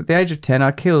Farrell says, at the age of 10,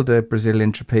 I killed a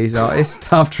Brazilian trapeze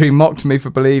artist after he mocked me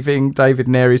for believing David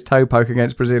Neary's toe poke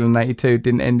against Brazil in 82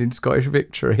 didn't end in Scottish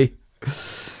victory.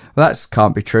 Well, that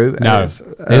can't be true. No,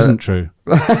 isn't true.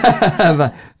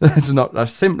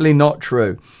 That's simply not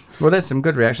true. Well, there's some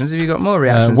good reactions. Have you got more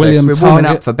reactions? William We're warming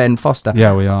up for Ben Foster.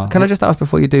 Yeah, we are. Can I just ask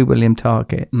before you do William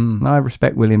Target? I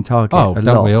respect William Target a lot.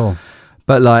 Don't we all?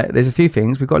 But like, there's a few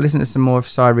things. We've got to listen to some more of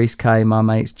Cyrese K, my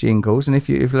mate's jingles. And if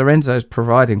Lorenzo's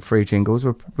providing free jingles,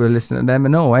 we'll listen to them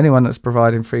and all. Anyone that's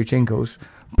providing free jingles,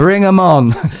 bring them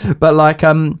on. But like,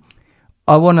 I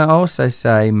want to also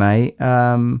say, mate,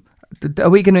 are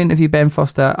we going to interview Ben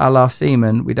Foster a la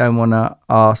Seaman? We don't want to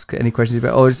ask any questions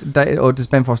about, or does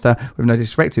Ben Foster, with no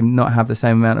disrespect to him, not have the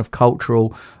same amount of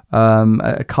cultural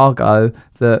cargo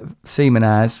that Seaman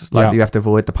has? Like, you have to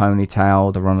avoid the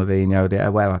ponytail, the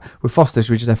Ronaldinho, whatever. With Foster,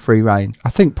 should we just have free reign? I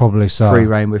think probably so. Free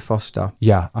reign with Foster.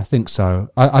 Yeah, I think so.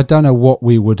 I don't know what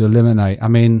we would eliminate. I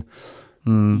mean,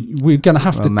 we're going to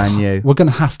have we're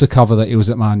going to have to cover that he was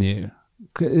at Man U.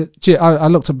 I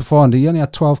looked up before, and he only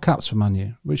had 12 caps for Man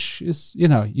U, which is,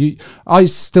 I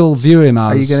still view him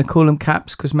as... Are you going to call them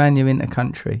caps because Man U in a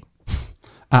country?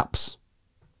 Apps.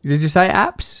 Did you say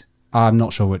apps? I'm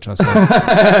not sure which I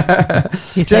said.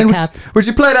 He said caps. Would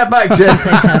you play that back, Jen?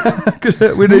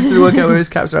 We need to work out where his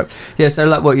caps are. Yeah, so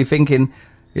like, what you're thinking...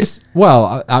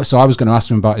 Well, so I was going to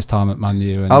ask him about his time at Man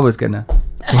U. And I was going to.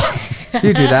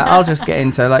 You do that. I'll just get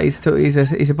into, like,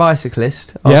 he's a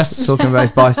bicyclist. Yes. Talking about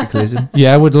his bicyclism.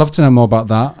 Yeah, would love to know more about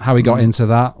that. How he got into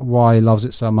that. Why he loves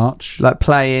it so much. Like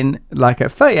playing, like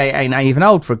at 38 ain't even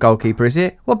old for a goalkeeper, is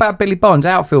it? What about Billy Bonds,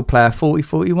 outfield player,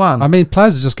 40-41? I mean,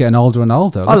 players are just getting older and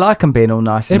older. I like them being all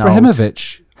nice and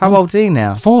Ibrahimovic. old. How old's he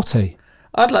now? 40.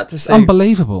 I'd like to see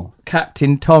unbelievable.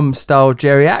 Captain Tom style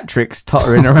geriatrics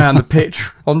tottering around the pitch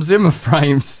on Zimmer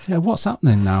frames. Yeah, what's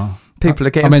happening now? People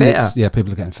are getting fitter.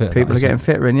 People are getting fitter. People are getting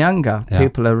fitter and younger. Yeah.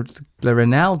 People are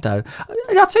Ronaldo.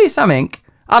 I'll tell you something.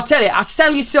 I'll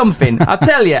tell you something. I'll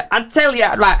tell you.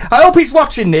 Right, I hope he's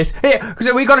watching this. Here,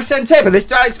 because we got to send tape of this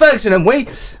to Alex Ferguson, and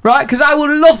right? Because I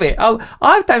would love it.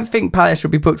 I don't think players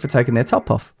should be booked for taking their top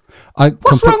off.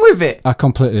 What's wrong with it? I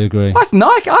completely agree. That's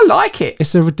nice. I like it.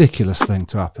 It's a ridiculous thing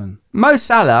to happen. Mo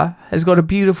Salah has got a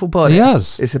beautiful body. He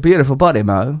has. It's a beautiful body,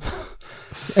 Mo.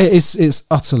 It's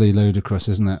utterly ludicrous,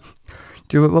 isn't it?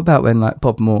 What about when like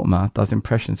Bob Mortimer does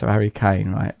impressions of Harry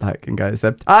Kane, right? Like and goes,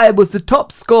 "I was the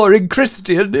top scoring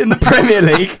Christian in the Premier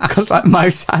League," because like Mo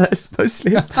Salah's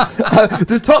Muslim.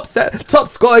 The top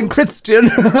scoring Christian.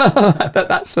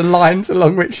 That's the lines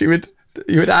along which you would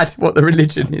add what the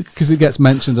religion is. Because it gets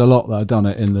mentioned a lot that I've done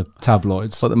it in the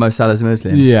tabloids. What, the Mo Salah's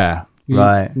Muslim? Yeah, you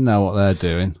right. know what they're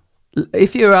doing.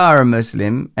 If you are a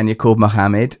Muslim and you're called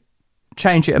Mohammed,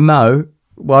 change it to Mo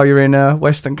while you're in a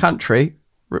Western country.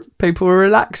 People will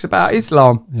relax about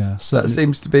Islam. Yeah, that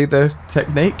seems to be the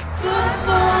technique.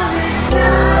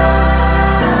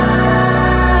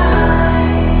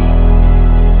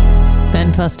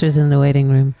 Ben Foster's in the waiting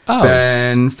room. Oh.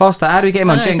 Ben Foster, how do we get him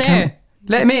on? no, Jen, come,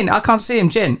 let him in. I can't see him,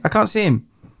 Jen. I can't see him.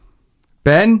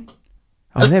 Ben?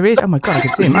 Oh, there he is. Oh my God, I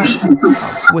can see him.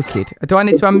 Oh, wicked. Do I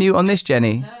need to unmute on this,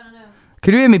 Jenny? No.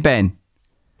 Can you hear me, Ben?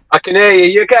 I can hear you.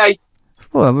 You okay?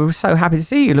 Well, we were so happy to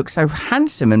see you. You look so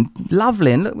handsome and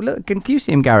lovely. And look, can you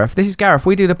see him, Gareth? This is Gareth.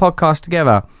 We do the podcast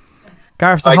together.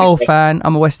 Gareth's a Hull fan.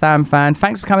 I'm a West Ham fan.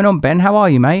 Thanks for coming on, Ben. How are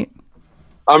you, mate?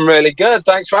 I'm really good.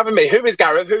 Thanks for having me. Who is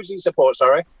Gareth? Who's he support,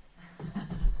 sorry?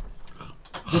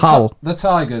 Hull. The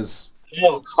Tigers.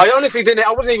 I honestly didn't.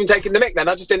 I wasn't even taking the mic then.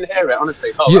 I just didn't hear it,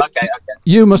 honestly. Oh, okay.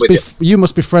 You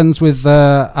must be friends with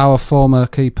our former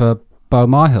keeper, Bo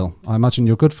Myhill. I imagine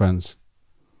you're good friends.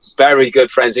 Very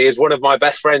good friends. He is one of my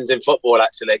best friends in football,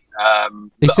 actually.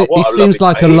 He seems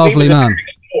like a lovely man.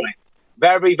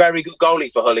 Very, very good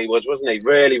goalie for Hull, he was, wasn't he?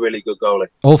 Really, really good goalie.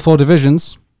 All 4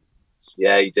 divisions.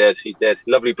 Yeah, he did.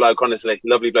 Lovely bloke, honestly.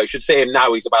 Lovely bloke. Should see him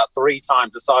now. He's about 3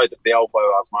 times the size of the old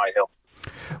Bowen Myhill.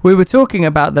 We were talking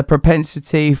about the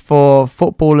propensity for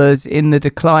footballers in the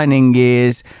declining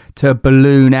years to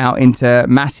balloon out into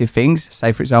massive things,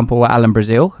 say, for example, Alan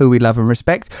Brazil, who we love and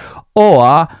respect,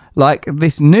 or like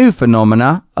this new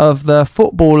phenomena of the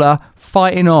footballer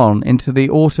fighting on into the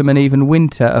autumn and even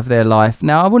winter of their life.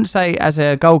 Now, I wouldn't say as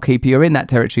a goalkeeper you're in that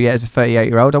territory yet as a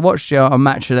 38-year-old. I watched you on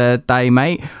Match of the Day,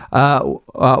 mate.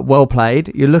 Well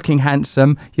played. You're looking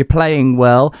handsome. You're playing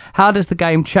well. How does the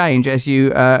game change as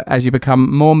you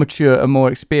become more mature and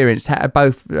more experienced,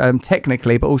 both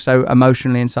technically but also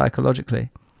emotionally and psychologically?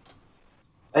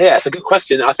 Yeah, it's a good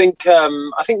question. I think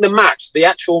the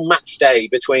actual match day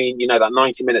between, that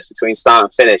 90 minutes between start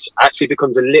and finish actually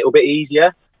becomes a little bit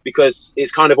easier because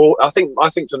it's kind of all. I think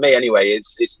for me anyway,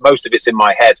 it's most of it's in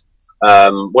my head.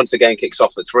 Once the game kicks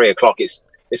off at 3 o'clock, it's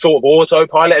sort of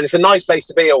autopilot, and it's a nice place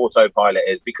to be. Autopilot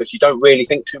is because you don't really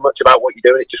think too much about what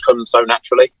you're doing; it just comes so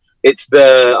naturally.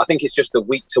 I think it's just the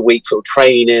week to week sort of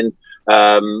training.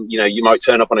 You might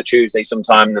turn up on a Tuesday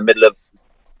sometime in the middle of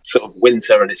sort of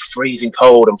winter and it's freezing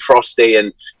cold and frosty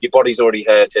and your body's already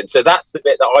hurting, so that's the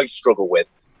bit that I struggle with,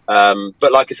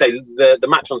 but like I say, the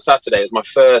match on Saturday was my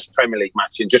first Premier League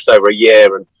match in just over a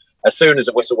year, and as soon as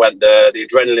the whistle went, the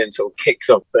adrenaline sort of kicks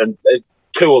up and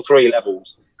 2 or 3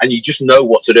 levels and you just know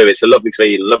what to do. It's a lovely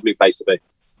feeling, lovely place to be.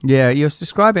 Yeah, you're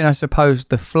describing, I suppose,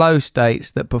 the flow states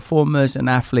that performers and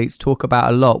athletes talk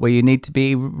about a lot, where you need to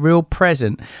be real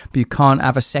present but you can't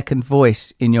have a second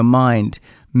voice in your mind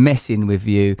messing with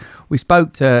you. We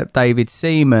spoke to David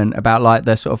Seaman about like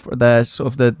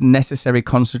the necessary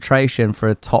concentration for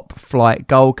a top flight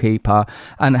goalkeeper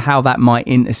and how that might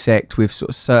intersect with sort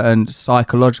of certain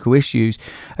psychological issues.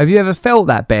 Have you ever felt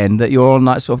that, Ben, that you're on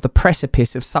like sort of the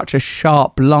precipice of such a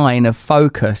sharp line of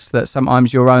focus that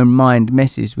sometimes your own mind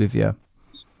messes with you?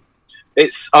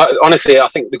 It's honestly, I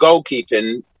think the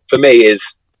goalkeeping for me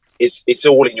it's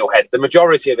all in your head. The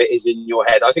majority of it is in your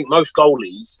head. I think most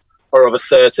goalies are of a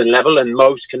certain level and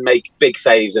most can make big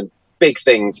saves and big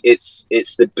things. It's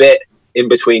the bit in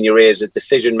between your ears, the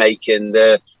decision making,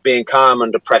 the being calm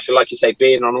under pressure, like you say,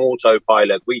 being on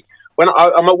autopilot.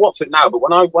 I'm at Watford now, but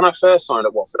when I first signed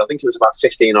at Watford, I think it was about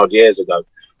 15 odd years ago,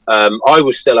 I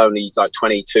was still only like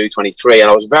 22, 23,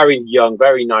 and I was very young,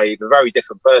 very naive, a very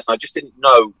different person. I just didn't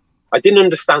know. I didn't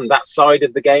understand that side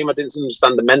of the game. I didn't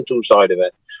understand the mental side of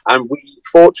it. And we,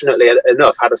 fortunately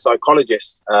enough, had a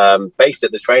psychologist based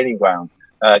at the training ground.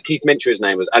 Keith Mincher, his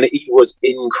name was, and he was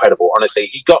incredible. Honestly,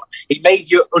 he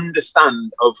made you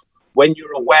understand of when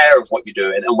you're aware of what you're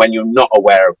doing and when you're not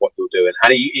aware of what you're doing.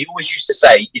 And he always used to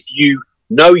say, if you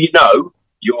know,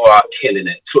 you are killing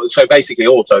it. So basically,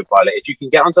 autopilot. If you can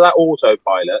get onto that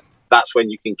autopilot, that's when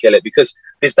you can kill it. Because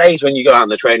there's days when you go out on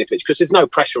the training pitch, because there's no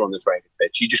pressure on the training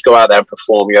pitch. You just go out there and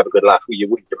perform. You have a good laugh with your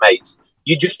mates.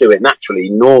 You just do it naturally.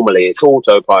 Normally, it's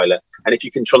autopilot. And if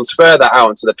you can transfer that out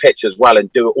onto the pitch as well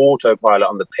and do it autopilot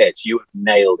on the pitch, you have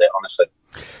nailed it, honestly.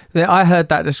 I heard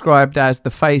that described as the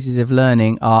phases of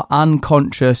learning are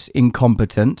unconscious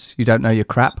incompetence, you don't know your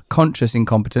crap; conscious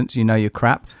incompetence, you know your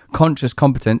crap; conscious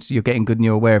competence, you're getting good and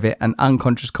you're aware of it; and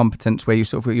unconscious competence, where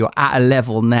you're at a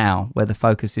level now where the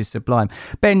focus is sublime.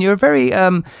 Ben, you're a very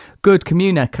good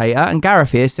communicator, and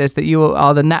Gareth here says that you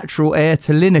are the natural heir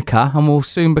to Lineker and will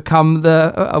soon become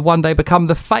one day become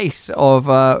the face of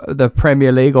the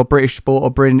Premier League or British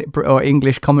sport or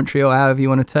English commentary, or however you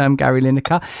want to term Gary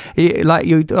Lineker.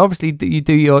 Obviously you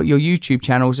do your YouTube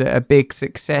channels are a big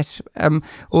success.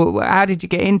 How did you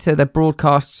get into the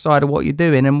broadcast side of what you're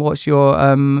doing, and what's your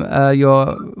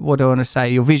what do I want to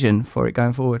say, your vision for it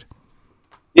going forward?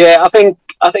 Yeah, I think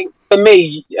for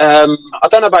me, I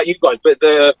don't know about you guys, but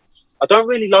I don't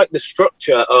really like the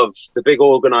structure of the big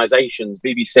organisations,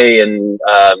 BBC and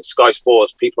Sky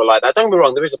Sports, people like that. Don't get me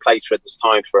wrong, there is a place for it, there's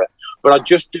time for it. But I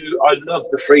love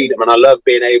the freedom, and I love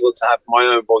being able to have my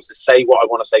own voice, to say what I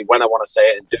want to say, when I want to say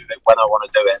it, and do it when I want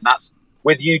to do it. And that's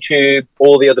with YouTube,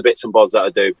 all the other bits and bobs that I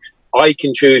do. I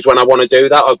can choose when I want to do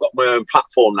that. I've got my own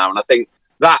platform now, and I think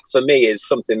that for me is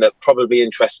something that probably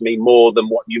interests me more than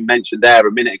what you mentioned there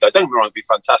a minute ago. Don't get me wrong, it'd be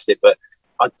fantastic, but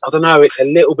I don't know, it's a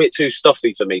little bit too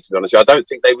stuffy for me, to be honest with you. I don't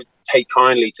think they would take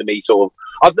kindly to me sort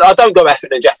of, I don't go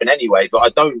effing and jeffing anyway, but I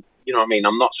don't, you know what I mean,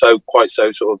 I'm not quite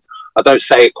so sort of, I don't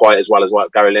say it quite as well as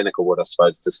what Gary Lineker would, I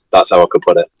suppose. That's how I could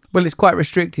put it. Well, it's quite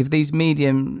restrictive. These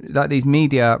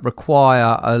media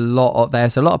require a lot of,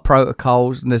 there's a lot of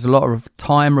protocols, and there's a lot of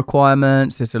time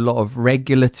requirements, there's a lot of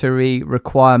regulatory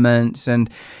requirements, and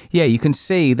yeah, you can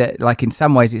see that, like, in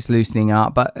some ways it's loosening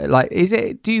up, but like,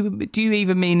 do you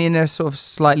even mean in a sort of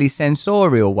slightly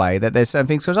censorial way that there's some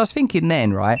things? Because I was thinking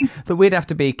then, right, that we'd have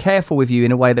to be careful with you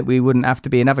in a way that we wouldn't have to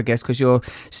be another guest, because you're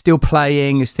still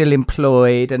playing, you're still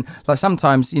employed, and like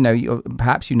sometimes, you know,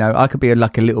 perhaps, you know, I could be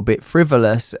like a little bit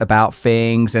frivolous about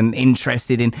things and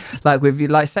interested in, like, with you,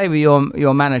 like, say with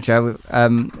your manager,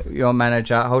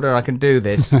 hold on, I can do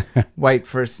this. Wait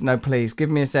for us. No, please give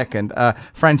me a second.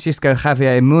 Francisco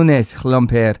Javier Muniz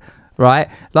Lompier, right?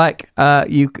 Like,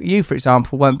 you for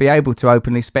example won't be able to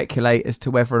openly speculate as to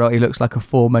whether or not he looks like a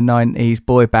former 90s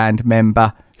boy band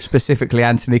member, specifically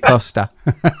Anthony Costa.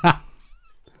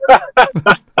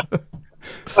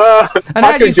 And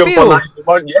I can jump on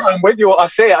that. Yeah, I'm with you. I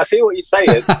see what you're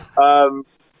saying.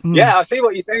 Yeah, I see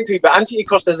what you're saying to me, but Anthony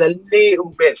Costa's a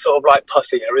little bit sort of like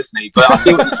puffier, isn't he? But I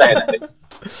see what you're saying, I think.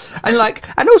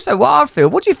 And also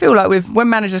what do you feel like with when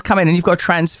managers come in and you've got to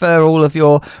transfer all of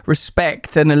your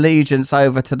respect and allegiance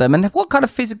over to them, and what kind of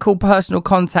physical personal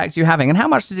contact you're having, and how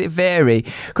much does it vary?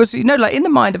 Because, you know, like, in the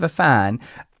mind of a fan,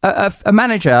 a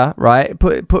manager, right,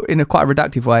 put in a quite a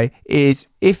reductive way, is,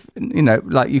 if, you know,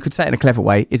 like, you could say it in a clever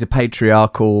way, is a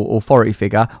patriarchal authority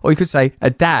figure, or you could say a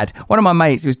dad. One of my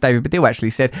mates, who was David Baddiel,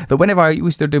 actually said that whenever I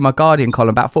used to do my Guardian column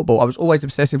about football, I was always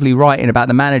obsessively writing about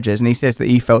the managers, and he says that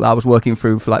he felt that I was working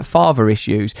through for, like, father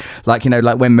issues, like, you know,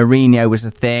 like when Mourinho was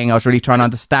the thing, I was really trying to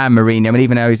understand Mourinho, and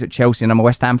even though he's at Chelsea and I'm a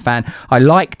West Ham fan, I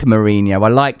liked Mourinho. I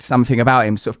liked something about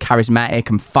him, sort of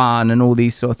charismatic and fun and all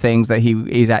these sort of things, that he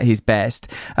is at his best.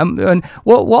 And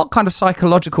what kind of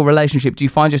psychological relationship do you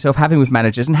find yourself having with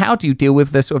managers, and how do you deal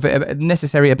with the sort of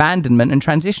necessary abandonment and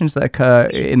transitions that occur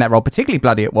in that role, particularly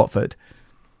bloody at Watford?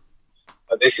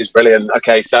 This is brilliant.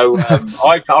 Okay, so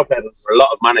I've had for a lot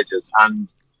of managers,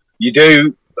 and you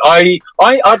do. I'd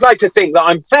like to think that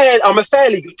I'm a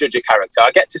fairly good judge of character.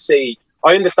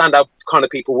 I understand how kind of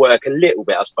people work a little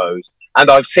bit, I suppose. And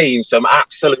I've seen some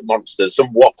absolute monsters, some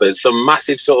whoppers, some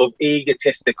massive sort of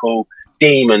egotistical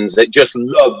demons that just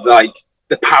love, like,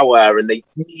 the power, and they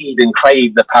need and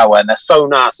crave the power, and they're so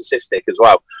narcissistic as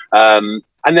well.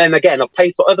 And then again, I've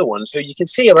played for other ones who you can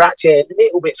see are actually a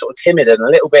little bit sort of timid and a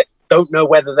little bit don't know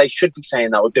whether they should be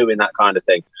saying that or doing that kind of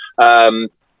thing.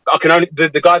 I can only,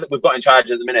 the guy that we've got in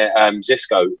charge at the minute,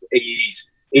 Zisco, he's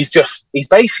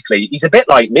basically a bit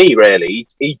like me, really.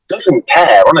 He doesn't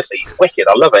care, honestly. He's wicked.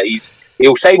 I love it.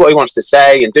 He'll say what he wants to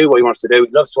say and do what he wants to do.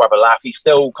 He loves to have a laugh. He's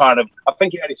still kind of, I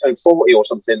think he only turned 40 or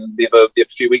something the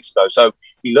few weeks ago. So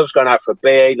he loves going out for a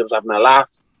beer. He loves having a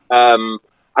laugh. And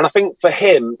I think for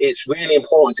him, it's really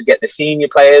important to get the senior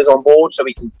players on board so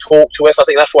he can talk to us. I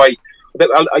think that's why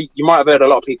you might have heard a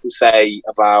lot of people say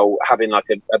about having like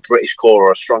a British core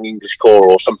or a strong English core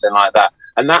or something like that.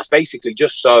 And that's basically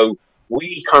just so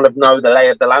we kind of know the lay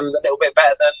of the land a little bit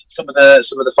better than some of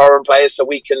the foreign players, so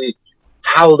we can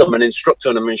tell them and instruct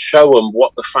them and show them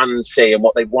what the fans see and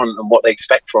what they want and what they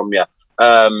expect from you.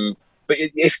 But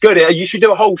it's good. You should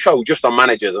do a whole show just on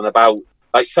managers and about,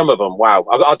 like, some of them. Wow,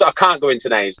 I can't go into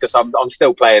names because I'm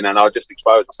still playing and I'll just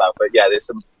expose myself. But yeah, there's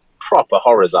some proper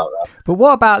horrors out there. But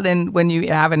what about then when you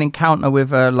have an encounter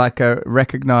with a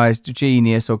recognised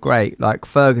genius or great like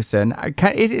Ferguson?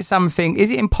 Is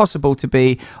it impossible to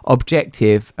be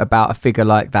objective about a figure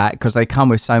like that because they come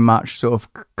with so much sort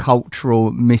of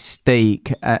cultural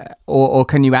mystique, or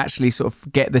can you actually sort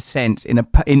of get the sense in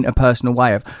a personal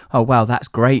way of, oh wow, that's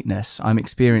greatness, I'm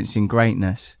experiencing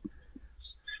greatness?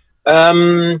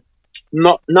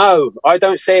 No, I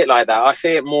don't see it like that. I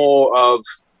see it more of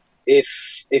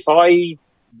if I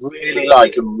really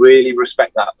like and really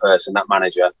respect that person, that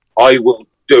manager, I will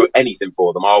do anything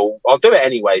for them. I'll do it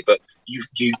anyway, but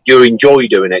you enjoy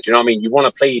doing it. Do you know what I mean? You want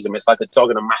to please them. It's like a dog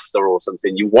and a master or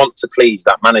something. You want to please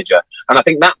that manager. And I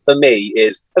think that for me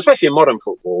is, especially in modern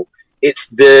football, it's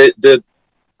the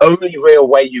only real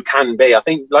way you can be. I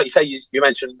think, like you say, you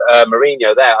mentioned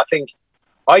Mourinho there. I think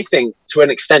to an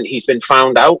extent he's been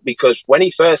found out, because when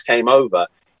he first came over,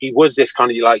 he was this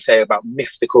kind of, you like say, about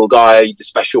mystical guy, the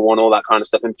special one, all that kind of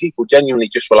stuff. And people genuinely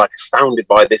just were like astounded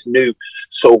by this new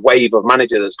sort of wave of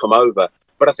manager that's come over.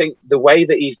 But I think the way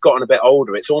that he's gotten a bit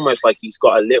older, it's almost like he's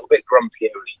got a little bit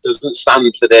grumpier and he doesn't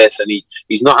stand for this, and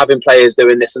he's not having players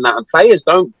doing this and that. And players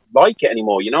don't like it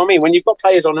anymore. You know what I mean? When you've got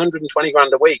players on 120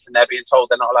 grand a week and they're being told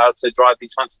they're not allowed to drive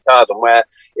these fancy cars and wear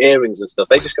earrings and stuff,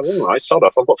 they just go, all right, sod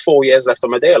off. I've got 4 years left on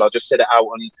my deal. I'll just sit it out.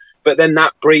 But then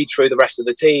that breeds through the rest of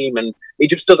the team, and it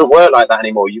just doesn't work like that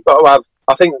anymore. You've got to have,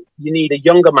 I think you need a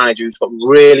younger manager who's got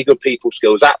really good people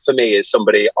skills. That for me is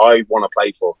somebody I want to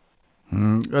play for.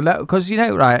 Because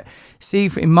right, see,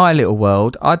 in my little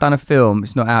world, I've done a film,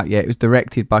 it's not out yet, it was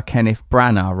directed by Kenneth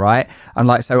Branagh, right?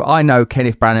 And so I know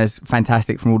Kenneth Branagh's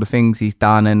fantastic from all the things he's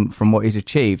done and from what he's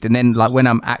achieved, and then when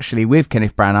I'm actually with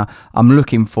Kenneth Branagh, I'm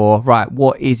looking for, right,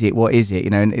 what is it,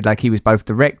 and he was both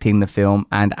directing the film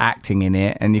and acting in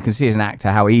it, and you can see as an actor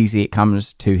how easy it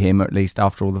comes to him, at least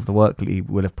after all of the work that he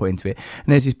will have put into it.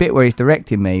 And there's this bit where he's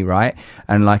directing me, right,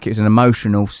 and it was an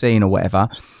emotional scene or whatever.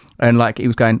 And he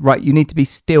was going, right, you need to be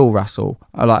still, Russell.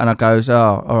 And I goes,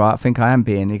 oh, all right, I think I am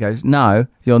being. He goes, no,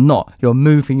 you're not. You're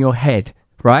moving your head.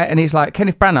 Right, and he's like,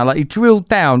 Kenneth Branagh, he drilled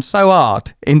down so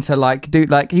hard into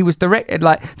he was directed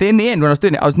in the end when I was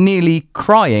doing it, I was nearly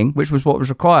crying, which was what was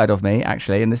required of me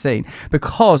actually in the scene,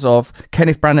 because of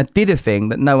Kenneth Branagh did a thing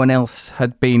that no one else has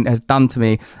done to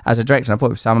me as a director. I thought it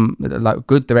was some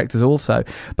good directors also,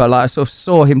 but I sort of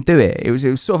saw him do it. It was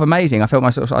sort of amazing. I felt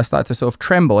I started to sort of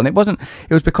tremble, and it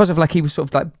was because of he was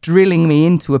sort of drilling me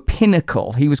into a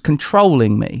pinnacle. He was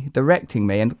controlling me, directing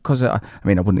me, and because I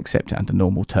wouldn't accept it under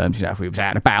normal terms, if we was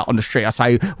out about on the street, I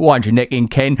say, wind your neck in,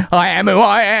 Ken, I am who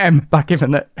I am. But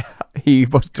given that he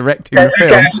was directing the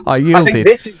film, I yielded. I think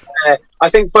this is where, I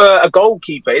think for a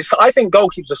goalkeeper, I think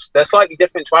goalkeepers they're slightly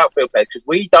different to outfield players, because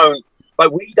we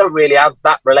don't really have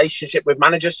that relationship with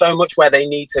managers so much where they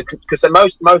need to, because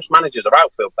most managers are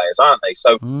outfield players, aren't they?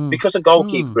 So because a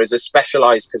goalkeeper is a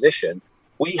specialised position,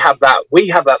 we have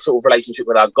that sort of relationship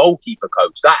with our goalkeeper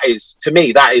coach. That is, to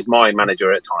me, that is my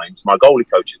manager at times. My goalie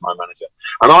coach is my manager.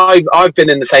 And I've been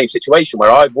in the same situation where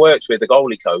I've worked with a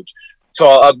goalie coach. So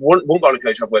one goalie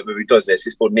coach I've worked with who does this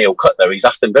is called Neil Cutler. He's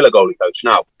Aston Villa goalie coach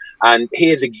now. And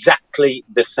he is exactly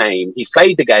the same. He's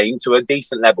played the game to a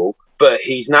decent level, but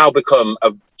he's now become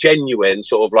a genuine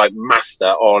sort of master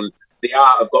on the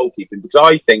art of goalkeeping, because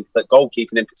I think that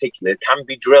goalkeeping in particular can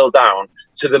be drilled down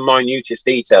to the minutest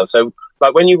detail. So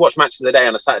when you watch Match of the Day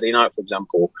on a Saturday night, for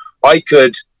example, I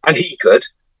could, and he could,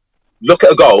 look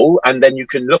at a goal, and then you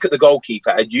can look at the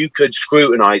goalkeeper and you could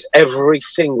scrutinise every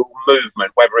single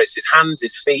movement, whether it's his hands,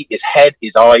 his feet, his head,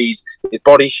 his eyes, his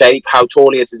body shape, how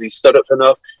tall he is he stood up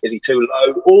enough, is he too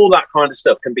low, all that kind of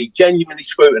stuff can be genuinely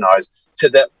scrutinised to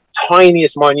the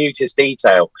tiniest, minutest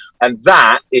detail. And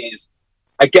that is,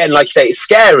 again, like you say, it's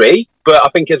scary, but I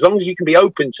think as long as you can be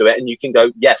open to it and you can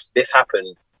go, yes, this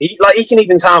happened. He can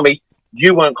even tell me,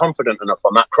 you weren't confident enough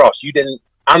on that cross. You didn't.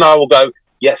 And I will go,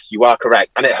 yes, you are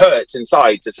correct. And it hurts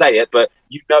inside to say it, but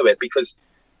you know it because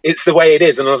it's the way it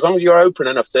is. And as long as you're open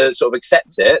enough to sort of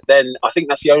accept it, then I think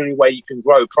that's the only way you can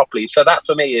grow properly. So that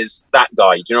for me is that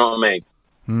guy. Do you know what I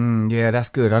mean? Yeah, that's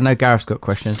good. I know Gareth's got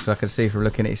questions because I can see from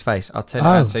looking at his face. I'll tell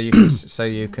you that so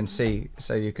you can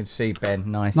see Ben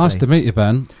nicely. Nice to meet you,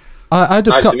 Ben. I had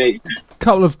a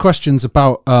couple of questions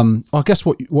about, I guess,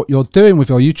 what you're doing with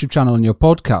your YouTube channel and your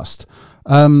podcast.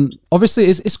 Obviously,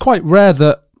 it's quite rare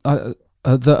that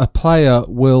a player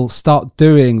will start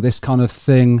doing this kind of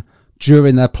thing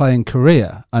during their playing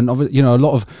career. And a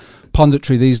lot of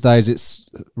punditry these days, it's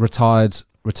retired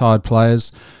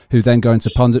players who then go into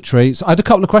punditry. So I had a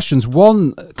couple of questions.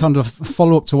 One kind of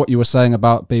follow up to what you were saying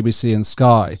about BBC and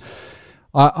Sky.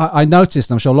 I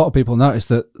noticed, I'm sure a lot of people noticed,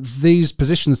 that these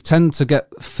positions tend to get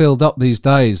filled up these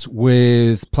days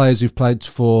with players who've played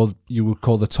for, you would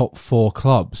call, the top 4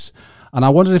 clubs. And I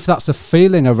wondered if that's a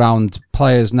feeling around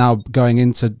players now going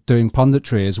into doing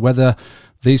punditry, is whether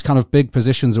these kind of big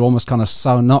positions are almost kind of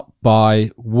sewn up by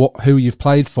who you've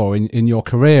played for in your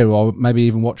career, or maybe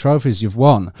even what trophies you've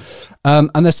won.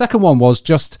 And the second one was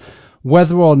just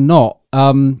whether or not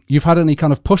you've had any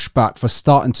kind of pushback for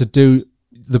starting to do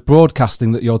the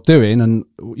broadcasting that you're doing, and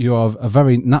you are a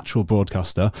very natural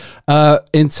broadcaster,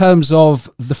 in terms of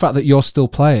the fact that you're still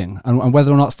playing, and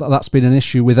whether or not that's been an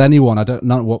issue with anyone. I don't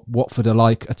know what Watford are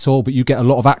like at all, but you get a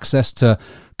lot of access to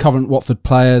current Watford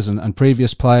players and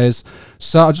previous players.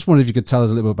 So I just wondered if you could tell us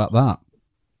a little bit about that.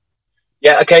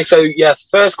 Yeah, okay, so yeah,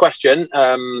 first question.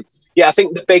 Yeah, I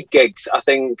think the big gigs, I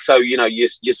think, so, you know, your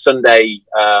Sunday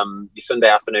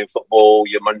afternoon football,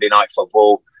 your Monday night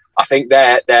football, I think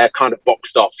they're kind of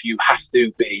boxed off. You have to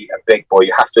be a big boy.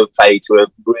 You have to have played to a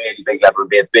really big level and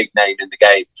be a big name in the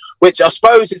game, which I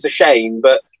suppose is a shame.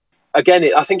 But again,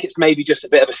 I think it's maybe just a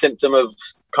bit of a symptom of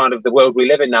kind of the world we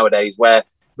live in nowadays, where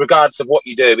regardless of what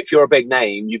you do, if you're a big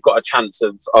name, you've got a chance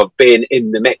of being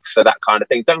in the mix for that kind of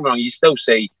thing. Don't get me wrong, you still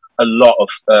see a lot of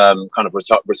kind of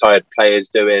retired players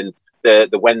doing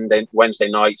the Wednesday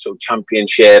night sort of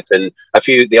championship and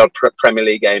the odd Premier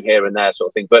League game here and there sort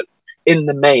of thing. But in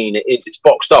the main, it's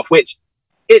boxed off, which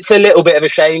it's a little bit of a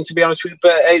shame, to be honest with you.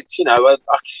 But it's, you know,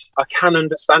 I can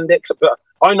understand it. But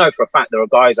I know for a fact there are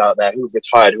guys out there who've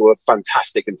retired who are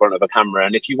fantastic in front of a camera.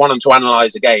 And if you want them to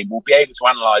analyse a game, we'll be able to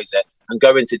analyse it and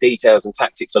go into details and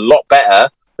tactics a lot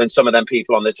better than some of them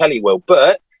people on the telly will.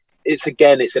 But it's a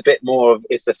bit more of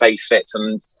if the face fits.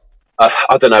 And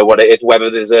I don't know whether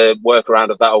there's a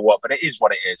workaround of that or what, but it is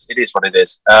what it is. It is what it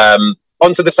is.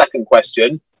 On to the second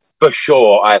question. For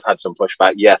sure, I've had some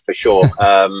pushback. Yeah, for sure.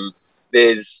 I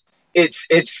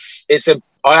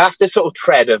have to sort of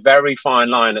tread a very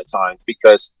fine line at times,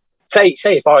 because say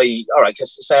if I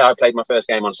played my first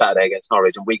game on Saturday against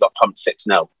Norwich and we got pumped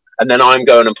 6-0, and then I'm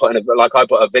going and I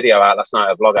put a video out last night,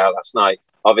 a vlog out last night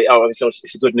of it. Oh,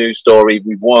 it's a good news story.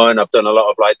 We've won. I've done a lot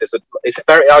of I always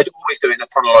do it in a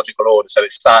chronological order, so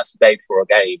it starts the day before a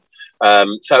game.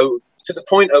 So to the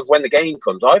point of when the game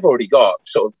comes, I've already got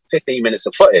sort of 15 minutes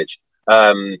of footage.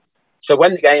 So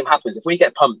when the game happens, if we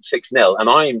get pumped 6-0 and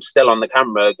I'm still on the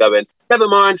camera going, never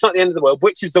mind, it's not the end of the world,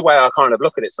 which is the way I kind of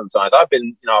look at it sometimes. I've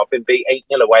been beat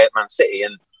 8-0 away at Man City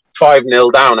and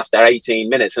 5-0 down after 18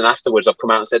 minutes. And afterwards I've come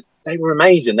out and said, they were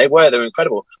amazing. They're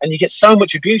incredible. And you get so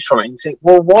much abuse from it. And you think,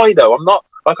 well, why though?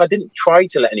 I didn't try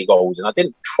to let any goals in. I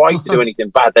didn't try to do anything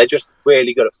bad. They're just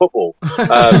really good at football.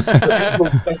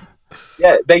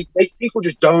 Yeah, people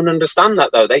just don't understand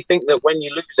that, though. They think that when you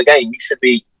lose a game, you should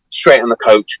be straight on the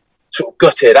coach, sort of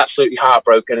gutted, absolutely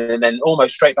heartbroken, and then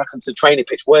almost straight back onto the training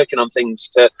pitch, working on things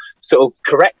to sort of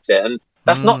correct it. And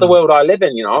that's not the world I live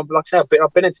in, you know. Like I said,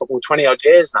 I've been in football 20-odd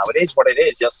years now. It is what it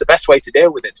is. That's the best way to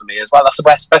deal with it for me as well. That's the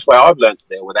best way I've learned to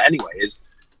deal with it anyway, is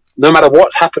no matter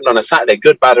what's happened on a Saturday,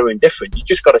 good, bad, or indifferent, you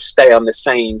just got to stay on the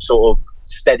same sort of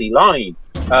steady line.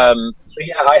 So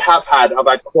yeah, I've had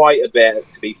quite a bit,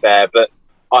 to be fair, but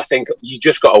I think you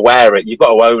just got to wear it. You've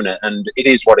got to own it, and it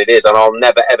is what it is, and I'll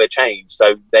never ever change.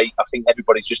 So I think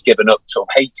everybody's just given up sort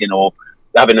of hating or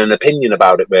having an opinion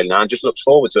about it really now, and just looks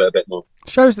forward to it a bit more.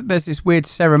 Shows that there's this weird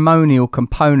ceremonial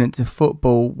component to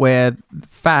football where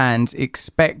fans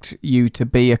expect you to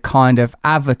be a kind of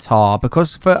avatar,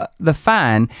 because for the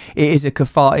fan it is a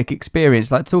cathartic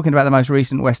experience. Like talking about the most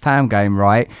recent West Ham game,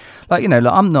 right? Like, you know,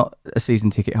 I'm not a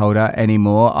season ticket holder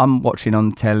anymore. I'm watching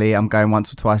on telly. I'm going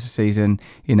once or twice a season,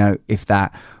 you know, if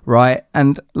that, right?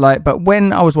 And like, but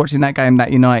when I was watching that game,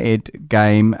 that United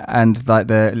game, and like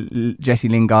the Jesse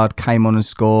Lingard came on and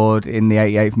scored in the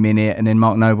 88th minute, and then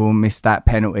Mark Noble missed that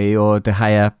penalty, or De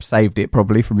Gea saved it,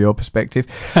 probably from your perspective.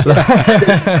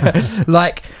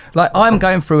 like I'm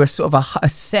going through a sort of a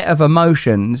set of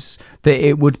emotions that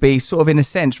it would be sort of, in a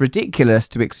sense, ridiculous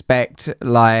to expect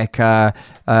like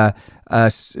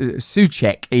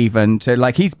Souček even to,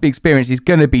 like, his experience is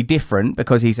going to be different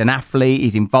because he's an athlete,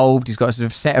 he's involved, he's got a sort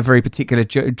of set of very particular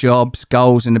jobs,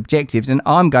 goals and objectives. And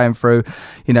I'm going through,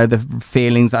 you know, the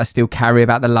feelings that I still carry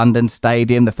about the London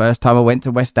Stadium, the first time I went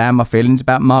to West Ham, my feelings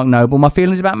about Mark Noble, my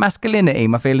feelings about masculinity,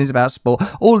 my feelings about sport.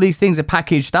 All these things are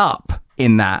packaged up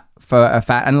in that for a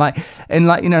fact, and like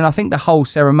you know, and I think the whole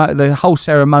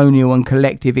ceremonial and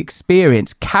collective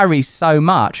experience carries so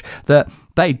much that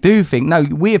they do think, no,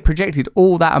 we have projected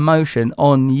all that emotion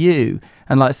on you.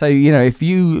 And like, so, you know, if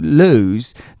you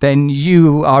lose, then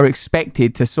you are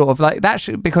expected to sort of like that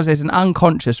because there's an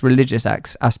unconscious religious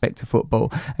aspect to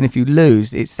football. And if you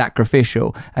lose, it's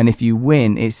sacrificial. And if you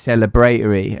win, it's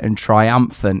celebratory and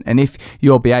triumphant. And if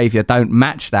your behaviour don't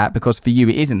match that, because for you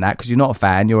it isn't that, because you're not a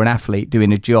fan, you're an athlete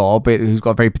doing a job who's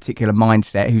got a very particular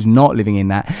mindset, who's not living in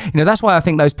that. You know, that's why I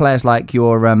think those players like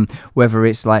your, whether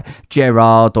it's like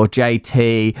Gerrard or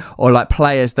JT, or like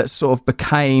players that sort of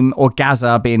became, or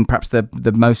Gaza being perhaps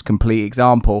the most complete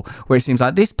example, where it seems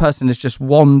like this person has just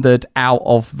wandered out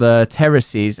of the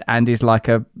terraces and is like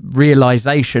a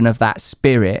realization of that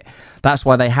spirit. That's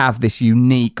why they have this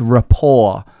unique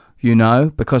rapport, you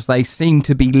know, because they seem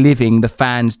to be living the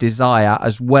fans' desire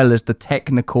as well as the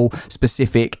technical,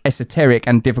 specific, esoteric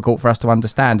and difficult for us to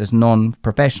understand as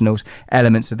non-professionals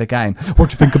elements of the game. What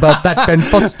do you think about that, Ben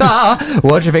Foster?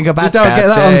 What do you think about that? You don't get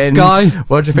that on Sky.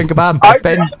 What do you think about that,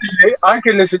 Ben? I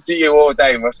can listen to you all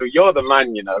day, Russell. You're the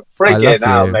man, you know. Friggin'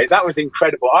 hell, mate. That was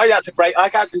incredible. I had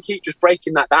to keep just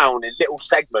breaking that down in little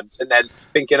segments and then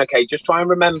thinking, okay, just try and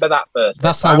remember that first.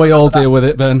 That's how we all deal with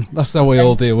it, Ben. That's how we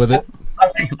all deal with it.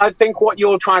 I think what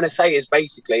you're trying to say is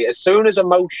basically as soon as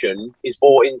emotion is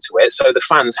brought into it, so the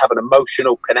fans have an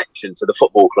emotional connection to the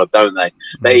football club, don't they?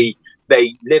 Mm.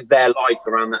 They live their life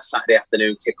around that Saturday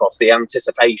afternoon kickoff, the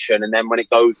anticipation, and then when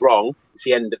it goes wrong, it's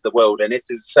the end of the world. And if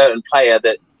there's a certain player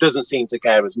that doesn't seem to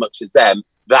care as much as them,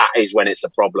 that is when it's a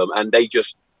problem, and they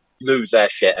just lose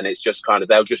their shit, and it's just kind of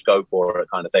they'll just go for it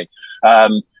kind of thing.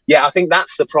 Yeah, I think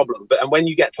that's the problem. And when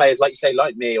you get players like you say,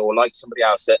 like me or like somebody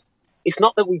else, that it's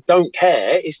not that we don't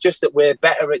care, it's just that we're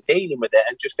better at dealing with it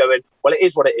and just going, well, it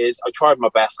is what it is. I tried my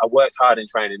best. I worked hard in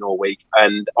training all week,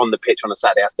 and on the pitch on a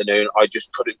Saturday afternoon, I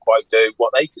just couldn't quite do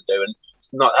what they could do. And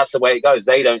that's the way it goes.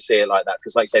 They don't see it like that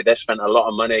because, like I say, they've spent a lot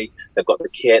of money. They've got the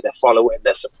kit, they're following,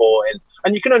 they're supporting.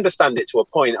 And you can understand it to a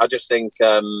point. I just think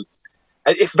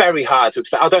it's very hard to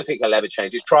explain. I don't think it'll ever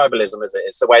change. It's tribalism, is it?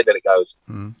 It's the way that it goes.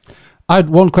 Mm. I had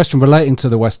one question relating to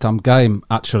the West Ham game,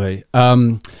 actually.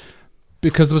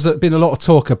 Because there's been a lot of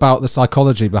talk about the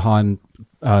psychology behind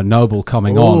Noble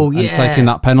coming on and taking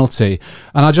that penalty.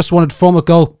 And I just wanted, from a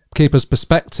goalkeeper's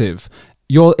perspective,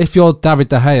 if you're David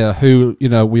De Gea, who, you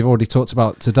know, we've already talked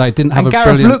about today, didn't have and a Gareth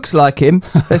brilliant... looks like him.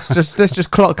 Let's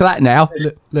just clock that now.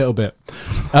 Little bit.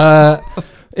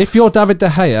 If you're David De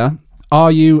Gea,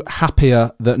 are you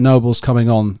happier that Noble's coming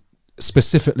on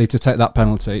specifically to take that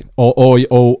penalty?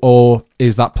 Or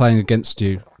is that playing against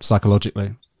you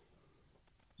psychologically?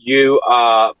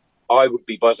 I would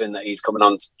be buzzing that he's coming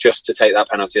on just to take that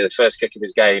penalty. The first kick of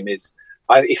his game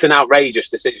it's an outrageous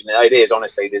decision. It is,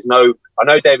 honestly. I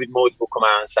know David Moyes will come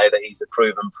out and say that he's a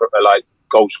proven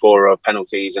goal scorer of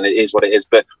penalties, and it is what it is.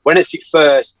 But when it's your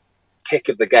first kick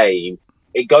of the game,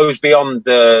 it goes beyond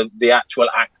the actual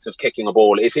act of kicking a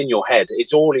ball. It's in your head.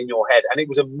 It's all in your head. And it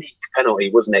was a meek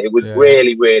penalty, wasn't it? It was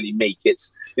really, really meek.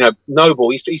 It's, you know, Noble,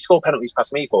 he scored penalties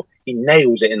past me for. He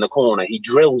nails it in the corner. He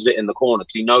drills it in the corner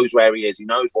because he knows where he is. He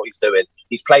knows what he's doing.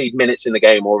 He's played minutes in the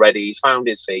game already. He's found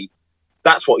his feet.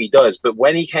 That's what he does. But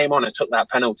when he came on and took that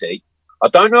penalty, I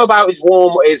don't know about his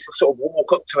sort of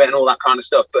walk up to it and all that kind of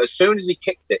stuff. But as soon as he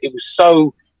kicked it, it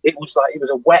was like it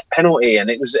was a wet penalty, and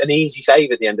it was an easy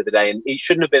save at the end of the day. And he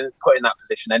shouldn't have been put in that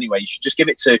position anyway. You should just give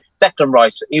it to Declan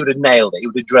Rice. He would have nailed it. He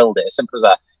would have drilled it. As simple as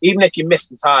that. Even if you miss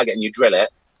the target and you drill it,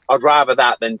 I'd rather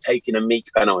that than taking a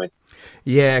meek penalty.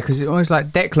 Yeah, because it almost like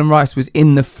Declan Rice was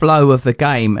in the flow of the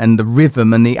game and the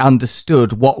rhythm, and he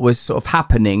understood what was sort of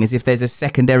happening, as if there's a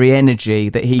secondary energy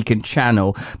that he can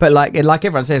channel. But like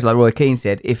everyone says, like Roy Keane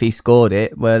said, if he scored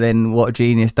it, well then what a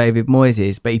genius David Moyes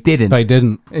is. But he didn't. He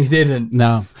didn't.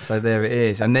 No. So there it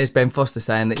is. And there's Ben Foster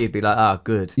saying that he'd be like, oh,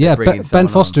 good. Yeah, Ben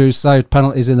Foster, who saved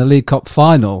penalties in the League Cup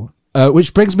final.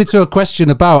 Which brings me to a question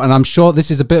about, and I'm sure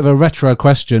this is a bit of a retro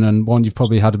question and one you've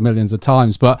probably had millions of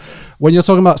times, but when you're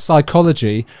talking about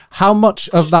psychology, how much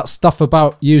of that stuff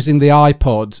about using the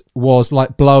iPod was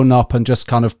like blown up and just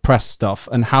kind of press stuff,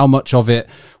 and how much of it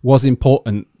was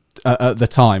important at the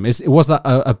time? Was that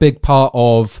a big part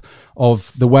of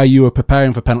the way you were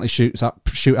preparing for penalty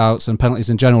shootouts and penalties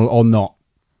in general, or not?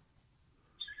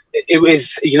 It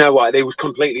was, you know what, it was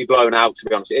completely blown out, to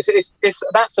be honest.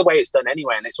 That's the way it's done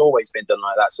anyway, and it's always been done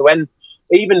like that. So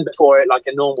even before it, like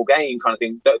a normal game kind of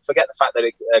thing, don't forget the fact that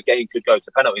a game could go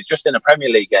to penalties, just in a Premier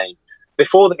League game.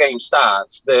 Before the game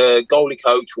starts, the goalie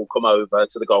coach will come over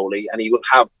to the goalie, and he will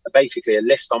have basically a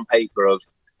list on paper of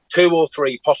 2 or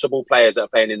 3 possible players that are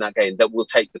playing in that game that will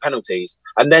take the penalties.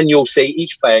 And then you'll see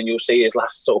each player, and you'll see his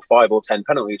last sort of 5 or 10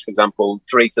 penalties. For example,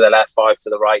 3 to the left, 5 to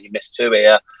the right, you missed 2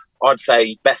 here. I'd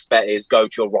say best bet is go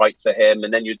to your right for him,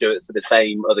 and then you do it for the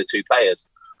same other 2 players.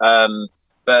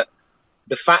 But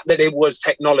the fact that it was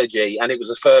technology and it was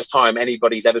the first time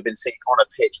anybody's ever been sitting on a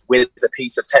pitch with a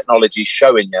piece of technology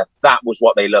showing you, that was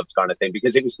what they loved, kind of thing.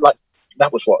 Because it was like,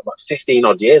 that was what, like 15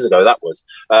 odd years ago. That was,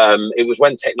 it was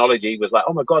when technology was like,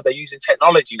 oh my God, they're using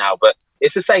technology now. But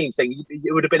it's the same thing.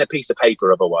 It would have been a piece of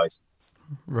paper otherwise.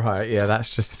 Right, yeah,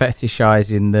 that's just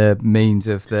fetishizing the means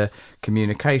of the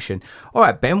communication. All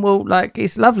right, Ben. Well, like,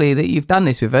 it's lovely that you've done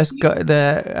this with us. Got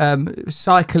the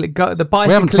the bicycling.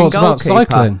 We haven't talked about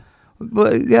cycling.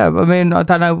 Well, yeah, I mean, I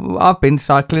don't know. I've been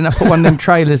cycling. I put one of them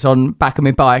trailers on back of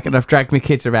my bike, and I've dragged my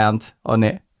kids around on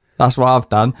it. That's what I've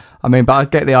done. I mean, but I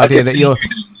get the idea that you're.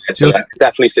 I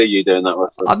definitely see you doing that.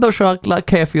 I'm not sure I'd like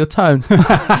care for your tone.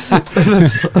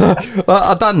 Well,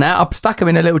 I've done that. I've stuck them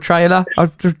in a little trailer.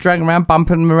 I've just dragged them around,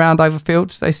 bumping them around over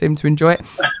fields. They seem to enjoy it.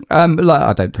 Like,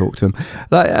 I don't talk to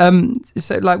them.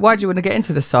 So why do you want to get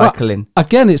into the cycling? Well,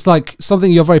 again, it's like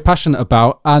something you're very passionate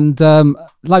about, and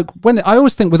like when I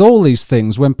always think with all these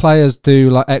things, when players do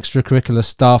like extracurricular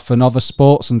stuff and other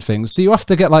sports and things, do you have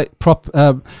to get like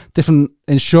different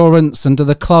insurance, and do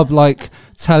the club like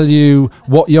tell you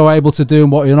what you're able to do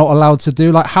and what you're not allowed to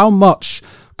do? Like, how much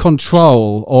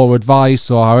control or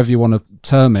advice, or however you want to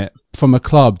term it, from a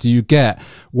club do you get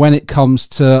when it comes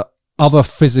to other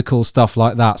physical stuff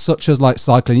like that, such as like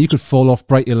cycling? You could fall off,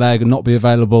 break your leg, and not be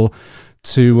available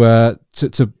to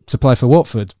play for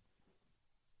Watford.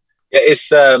 Yeah,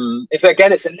 it's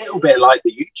again, it's a little bit like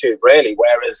the YouTube, really.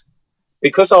 Whereas,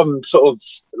 because I'm sort of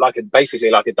basically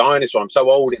like a dinosaur, I'm so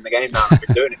old in the game now. I've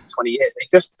been doing it for 20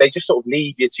 years. They just sort of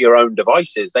leave you to your own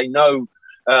devices. They know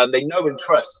and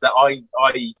trust that I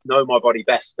know my body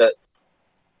best. That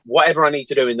whatever I need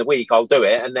to do in the week, I'll do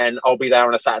it, and then I'll be there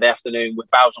on a Saturday afternoon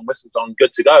with bells and whistles on,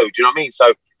 good to go. Do you know what I mean?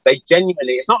 So they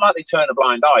genuinely, it's not like they turn a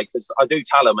blind eye, because I do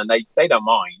tell them, and they don't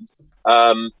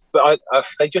mind. But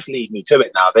they just lead me to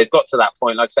it now. They've got to that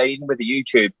point, like I say, even with the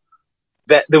YouTube,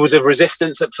 that there was a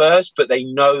resistance at first, but they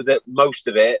know that most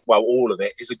of it, well, all of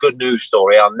it, is a good news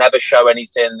story. I'll never show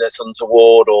anything that's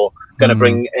untoward or going to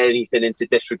bring anything into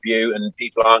disrepute and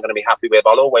people aren't going to be happy with.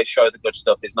 I'll always show the good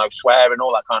stuff. There's no swearing,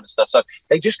 all that kind of stuff. So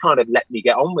they just kind of let me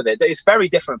get on with it. It's very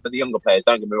different for the younger players,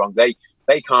 don't get me wrong. They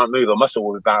can't move a muscle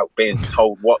without being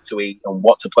told what to eat and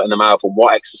what to put in the mouth and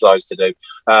what exercise to do.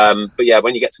 But yeah,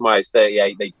 when you get to my age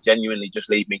 38, they genuinely just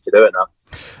leave me to do it now.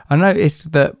 I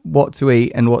noticed that what to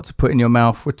eat and what to put in your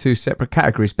mouth were two separate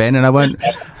categories, Ben, and I won't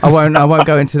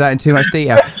go into that in too much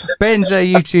detail. Ben's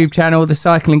YouTube channel, The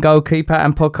Cycling Goalkeeper,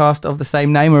 and podcast of the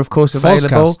same name are of course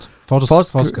available.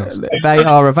 Foscast. They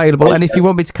are available, and if you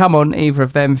want me to come on either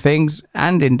of them things,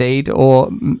 and indeed, or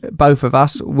both of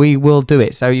us, we will do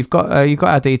it. So you've got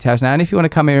our details now, and if you want to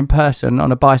come here in person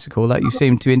on a bicycle, like you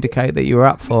seem to indicate that you were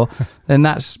up for, then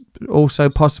that's also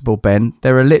possible, Ben.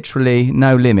 There are literally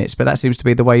no limits, but that seems to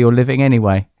be the way you're living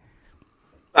anyway.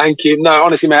 Thank you. No,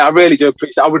 honestly, mate, I really do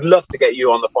appreciate it. I would love to get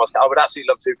you on the podcast. I would absolutely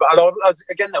love to. But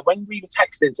again, though, when we were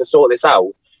texting to sort this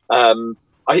out, I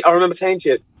remember saying to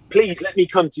you, please let me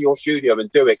come to your studio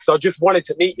and do it, because I just wanted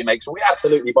to meet you, mate. So we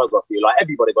absolutely buzz off you. Like,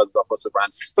 everybody buzzes off us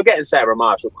around. Forgetting Sarah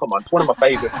Marshall, come on, it's one of my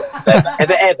favourite shows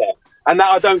ever. And that,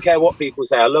 I don't care what people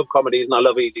say. I love comedies and I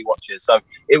love easy watches. So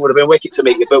it would have been wicked to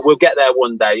meet you, but we'll get there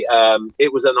one day.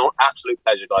 It was an absolute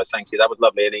pleasure, guys. Thank you. That was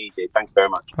lovely and easy. Thank you very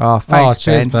much. Oh, thanks,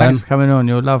 cheers, Ben. Thanks for coming on.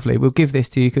 You're lovely. We'll give this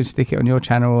to you. You can stick it on your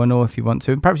channel and all if you want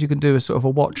to. And perhaps you can do a sort of a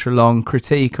watch-along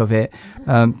critique of it.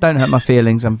 Don't hurt my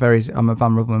feelings. I'm a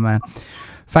vulnerable man.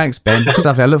 Thanks, Ben. That's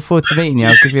lovely. I look forward to meeting you.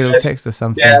 I'll give you a little text or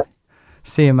something. Yeah.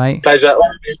 See you, mate. Pleasure.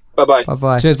 Bye-bye.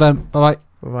 Bye-bye. Cheers, Ben. Bye-bye.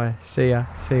 Bye-bye. See ya.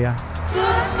 See ya.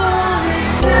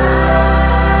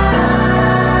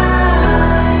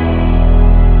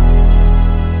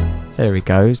 There he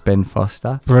goes, Ben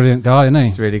Foster. Brilliant guy, isn't he?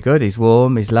 He's really good. He's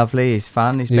warm. He's lovely. He's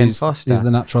fun. He's Ben Foster. He's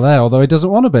the natural heir, although he doesn't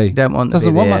want to be. Doesn't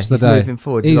want much of the day. Moving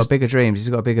forward. He's got bigger dreams. He's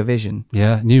got a bigger vision.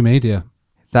 Yeah, new media.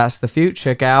 That's the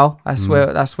future, gal.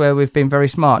 That's where we've been very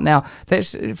smart. Now,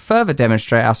 let's further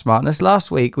demonstrate our smartness. Last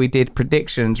week we did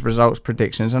results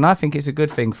predictions, and I think it's a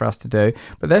good thing for us to do.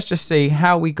 But let's just see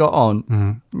how we got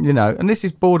on. You know, and this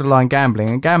is borderline gambling,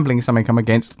 and gambling is something I'm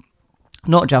against,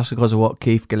 not just because of what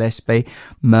Keith Gillespie,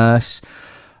 Merce,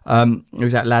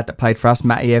 who's that lad that played for us,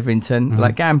 Matty Everington.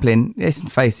 Like, gambling, let's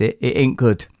face it, it ain't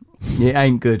good. It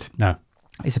ain't good. No,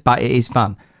 it is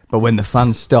fun. But when the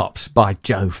fun stops, by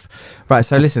Jove. Right,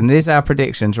 so listen, these are our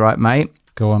predictions, right, mate?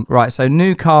 Go on. Right, so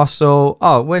Newcastle...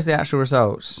 Oh, where's the actual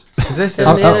results? Is this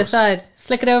on the other side.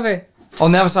 Flick it over.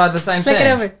 On the other side of the same thing? Flick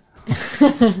it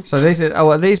over. So these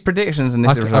are these predictions and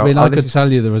this is results. I mean, I could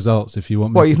tell you the results if you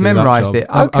want me to. Well, you've memorised it.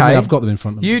 Okay. I mean, I've got them in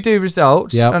front of me. You do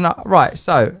results. Yeah. Right,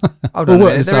 so... Hold on a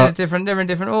minute. They're in a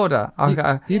different order.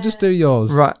 You just do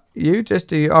yours. Right. You just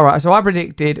do. All right. So I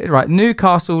predicted right.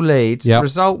 Newcastle Leeds. Yep.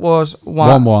 Result was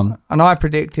 1-1, and I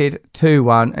predicted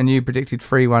 2-1, and you predicted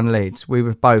 3-1 Leeds. We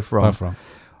were both wrong. Both wrong.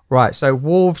 Right. So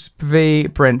Wolves v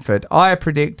Brentford. I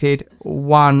predicted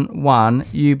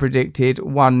 1-1. You predicted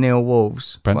 1-0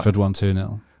 Wolves. Brentford won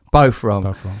 2-0. Both wrong.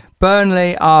 Both wrong.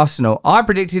 Burnley Arsenal. I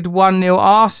predicted 1-0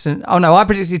 Arsenal. Oh no, I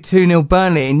predicted 2-0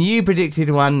 Burnley, and you predicted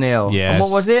 1-0. Yes. And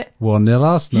what was it? 1-0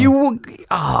 Arsenal. You.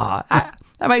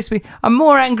 That makes me. I'm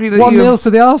more angry that 1-0 to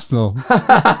the Arsenal.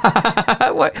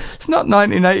 Wait, it's not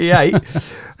 1988.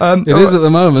 It is at the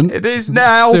moment. It is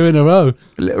now. 2 in a row.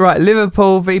 Right,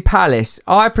 Liverpool v Palace.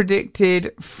 I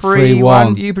predicted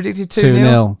 3-1. You predicted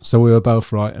 2-0. So we were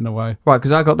both right in a way. Right,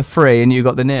 because I got the 3 and you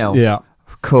got the 0. Yeah.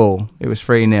 Cool. It was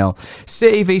 3-0.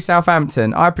 City v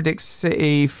Southampton. I predict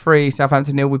City 3,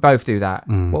 Southampton 0. We both do that.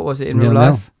 What was it in real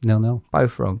life? 0-0.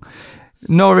 Both wrong.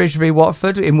 Norwich v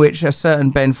Watford, in which a certain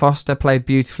Ben Foster played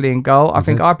beautifully in goal. I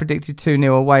think I predicted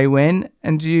 2-0 away win,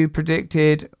 and you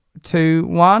predicted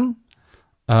 2-1.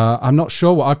 I'm not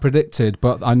sure what I predicted,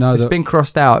 but I know It's been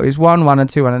crossed out. It was 1-1 and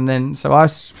 2-1, and then so I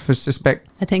suspect.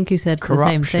 I think you said the same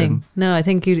Corruption. thing. No, I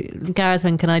think Gareth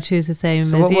went, can I choose the same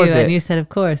So as what you? was it? And you said, of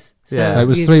course. So Yeah. it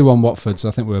was 3-1 Watford, so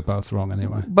I think we were both wrong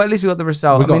anyway. But at least we got the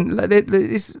result. We I mean,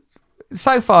 it's,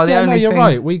 so far the Yeah, only no, you're thing.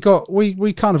 right.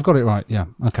 We kind of got it right. Yeah.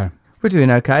 Okay. We're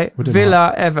doing okay. We're doing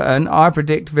Villa Everton. I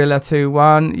predict Villa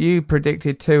 2-1. You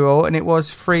predicted 2-0, and it was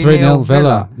 3-0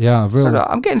 Villa. Yeah. So look,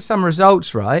 I'm getting some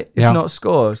results right, if Yeah. not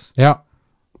scores. Yeah.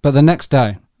 But the next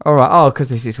day. All right. Oh, because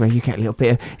this is where you get a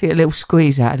little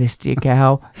squeeze out of this, do you,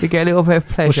 Gal? You get a little bit of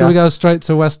pleasure. Well, should we go straight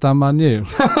to West Ham Man U?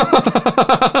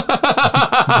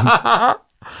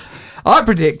 I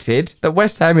predicted that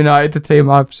West Ham United, the team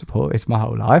I've supported my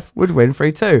whole life, would win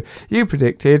 3-2. You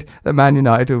predicted that Man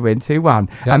United would win 2-1.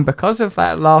 Yeah. And because of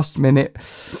that last minute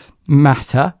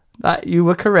matter, that you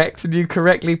were correct and you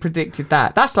correctly predicted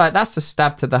that. That's a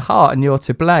stab to the heart and you're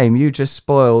to blame. You just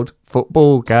spoiled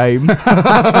football game. John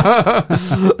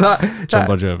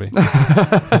Bon Jovi.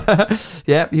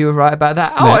 Yep, you were right about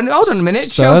that. Oh, and hold on a minute.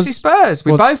 Spurs. Chelsea Spurs.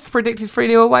 We both predicted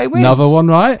 3-0 away wins. Another one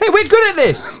right. Hey, we're good at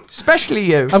this. Especially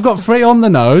you. I've got 3 on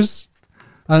the nose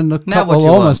and a Now what couple do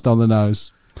you almost on the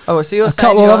nose. Oh, so you're A saying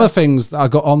couple of you're- other things that I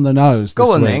got on the nose Go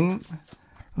this on week. then.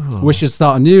 We should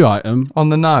start a new item. On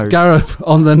the nose. Gareth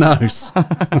on the nose.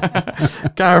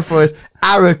 Gareth Roy's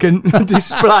arrogant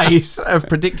displays of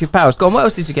predictive powers. Go on, what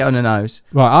else did you get on the nose?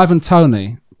 Right, Ivan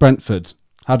Toney, Brentford.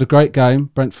 Had a great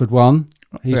game. Brentford won.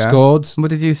 He Yeah. scored. What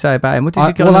did you say about him? What did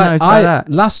you get on the nose about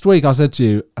that? Last week I said to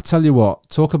you, I tell you what,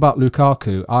 talk about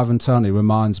Lukaku. Ivan Toney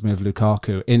reminds me of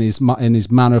Lukaku in his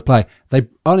manner of play. They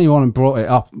only one brought it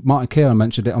up. Martin Keown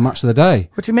mentioned it on Match of the Day.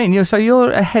 What do you mean? So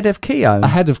you're ahead of Keown?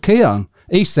 Ahead of Keown.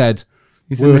 He said,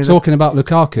 You we were talking about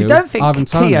Lukaku. You don't think Ivan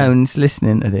Toney. Keown's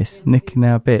listening to this, nicking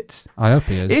our bits? I hope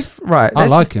he is. I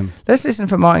like him. Let's listen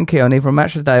for Martin Keown, either on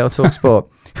Match of the Day or Talk Sport.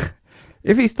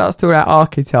 If he starts talking about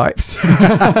archetypes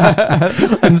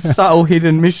and subtle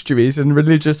hidden mysteries and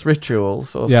religious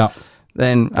rituals,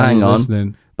 then hang on.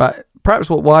 Listening. But perhaps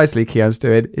what wisely Keown's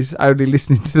doing is only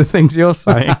listening to the things you're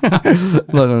saying.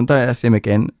 Hold on, don't ask him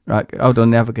again. Right, hold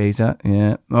on, the other geezer.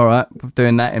 Yeah, all right, I'm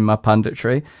doing that in my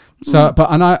punditry. So, but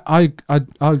and I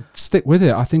stick with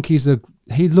it. I think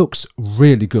he looks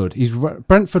really good.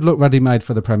 Brentford look ready made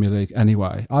for the Premier League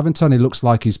anyway. Ivan Toney looks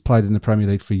like he's played in the Premier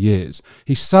League for years.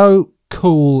 He's so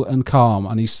cool and calm,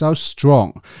 and he's so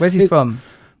strong. Where's he from?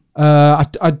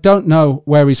 I don't know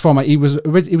where he's from. He was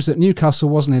at Newcastle,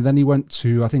 wasn't he? Then he went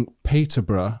to, I think,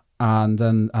 Peterborough, and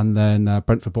then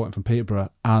Brentford bought him from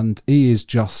Peterborough, and he is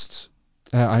just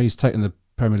he's taken the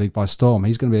Premier League by storm.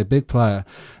 He's going to be a big player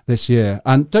this year.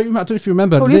 And don't know if you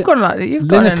remember. Well, you've got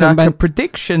a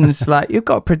predictions like you've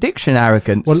got prediction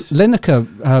arrogance. Well,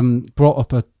 Lineker brought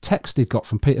up a text he'd got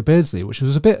from Peter Beardsley, which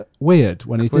was a bit weird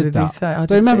when he did that. He say?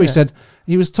 Don't you remember? He said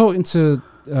he was talking to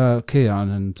Keown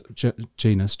and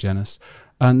Genus,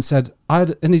 and said,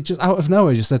 and he just out of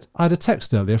nowhere just said, I had a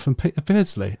text earlier from Peter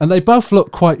Beardsley. And they both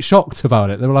looked quite shocked about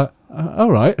it. They were like,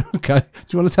 all right, okay. Do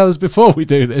you want to tell us before we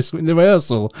do this in the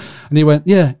rehearsal? And he went,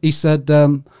 yeah. He said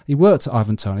he worked at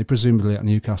Ivan Toney, presumably at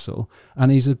Newcastle,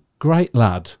 and he's a great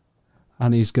lad,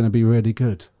 and he's going to be really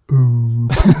good.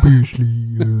 Beardsley.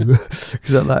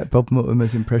 Is that like Bob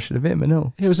Mortimer's impression of him and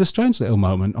all? It was a strange little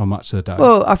moment on Match of the Day.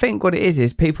 Well, I think what it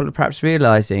is people are perhaps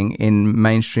realising in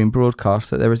mainstream broadcasts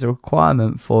that there is a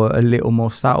requirement for a little more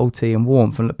subtlety and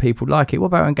warmth and that people like it. What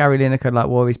about when Gary Lineker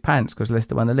wore his pants because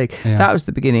Leicester won the league? Yeah. That was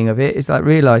the beginning of it. It's like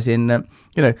realising that,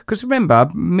 because remember,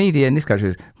 media in this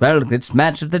country, well, it's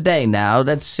Match of the Day now.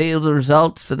 Let's see the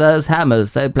results for those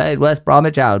Hammers. They played West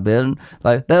Bromwich Albion.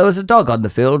 Like, there was a dog on the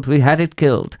field. We had it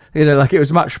killed. Like it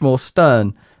was much more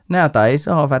stern. Nowadays,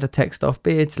 I've had a text off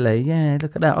Beardsley. Yeah,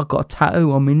 look at that. I've got a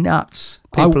tattoo on my nuts.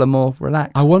 People are more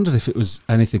relaxed. I wondered if it was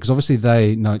anything, because obviously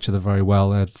they know each other very well.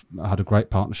 They've had a great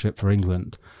partnership for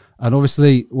England. And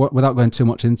obviously, without going too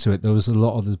much into it, there was a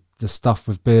lot of the stuff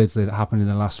with Beardsley that happened in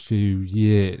the last few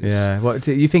years. Yeah. What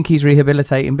do you think he's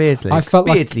rehabilitating Beardsley? I felt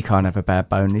Beardsley can't have a bad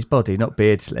bone in his body, not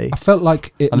Beardsley. I felt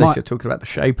like it Unless might... you're talking about the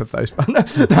shape of those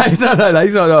bones. No, he's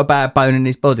not a bad bone in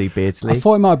his body, Beardsley. I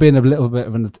thought it might have been a little bit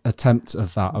of an attempt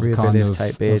of that, of kind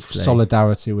of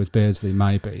solidarity with Beardsley,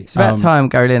 maybe. It's about time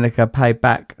Gary Lineker paid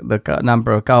back the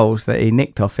number of goals that he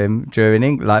nicked off him during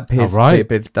England. Like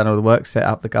Beardsley's done all the work, set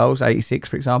up the goals, 86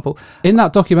 for example. In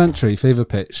that documentary, Fever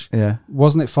Pitch, yeah,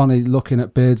 wasn't it funny looking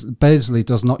at Beardsley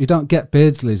does not... You don't get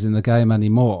Beardsleys in the game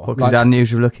anymore. Because he's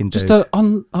unusual looking dude. Just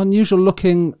an unusual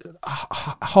looking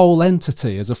whole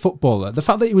entity as a footballer. The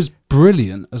fact that he was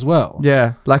brilliant as well.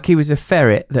 Yeah, like he was a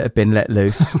ferret that had been let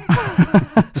loose.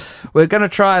 We're going to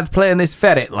try and play on this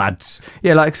ferret, lads.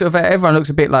 Yeah, like sort of everyone looks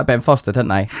a bit like Ben Foster, don't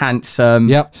they? Handsome.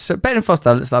 Yep. So Ben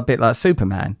Foster looks like a bit like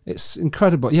Superman. It's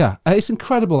incredible. Yeah, it's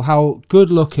incredible how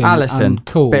good looking and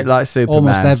cool bit like Superman.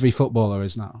 Almost every footballer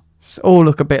is now. All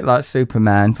look a bit like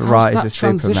Superman. Varieties of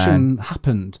Superman. Transition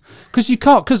happened because you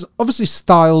can't, because obviously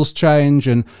styles change,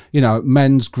 and you know,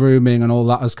 men's grooming and all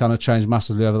that has kind of changed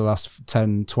massively over the last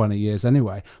 10-20 years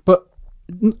anyway. But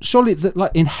surely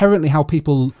like inherently how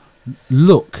people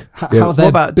look, how they're what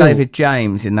about built. David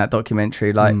James in that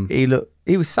documentary? Like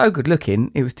he was so good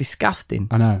looking, it was disgusting.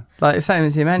 I know. Like the same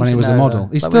as him when he was a model.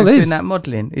 He like still is is doing that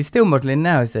modelling. He's still modelling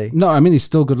now, is he? No, I mean he's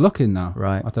still good looking now.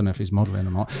 Right. I don't know if he's modelling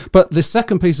or not. But the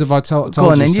second piece of I told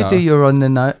Go on, you then so. you do your on the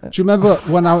note. Do you remember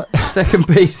when I second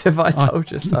piece of I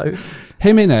told you so?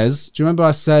 Jimenez, do you remember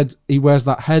I said he wears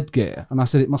that headgear, and I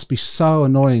said it must be so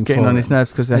annoying getting for on him. his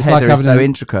nerves because the It's header like is so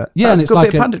intricate. Yeah, that's and it's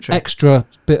like an punditry. extra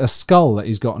bit of skull that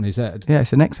he's got on his head. Yeah,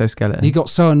 it's an exoskeleton. He got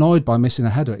so annoyed by missing a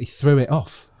header, he threw it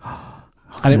off.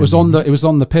 And it was on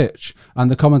the pitch,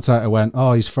 and the commentator went,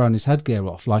 "Oh, he's thrown his headgear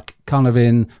off," like kind of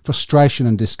in frustration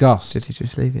and disgust. Did he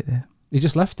just leave it there? He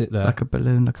just left it there, like a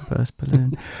balloon, like a burst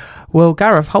balloon. Well,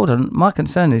 Gareth, hold on. My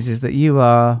concern is that you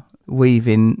are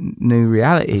weaving new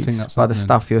realities by the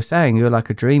stuff you're saying. You're like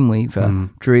a dream weaver,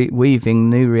 weaving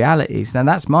new realities. Now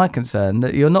that's my concern,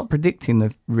 that you're not predicting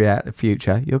the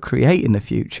future, you're creating the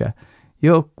future.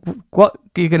 What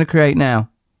are you going to create now?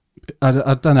 I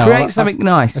don't know. Create something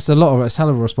nice. It's a hell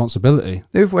of a responsibility.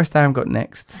 Who have West Ham got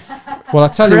next? Well, I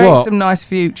tell you what. Create some nice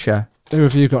future. Who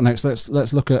have you got next? Let's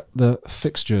look at the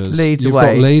fixtures. Leeds You've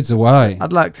away. got Leeds away.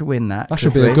 I'd like to win that. That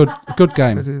should be a good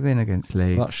game. Could we win against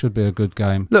Leeds? That should be a good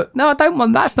game. Look, no, I don't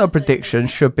want. That's not a prediction.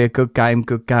 Should be a good game.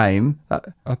 Good game.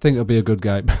 I think it'll be a good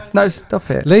game. No, stop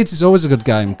it. Leeds is always a good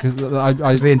game because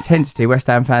the intensity. West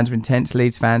Ham fans are intense.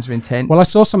 Leeds fans are intense. Well, I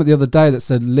saw something the other day that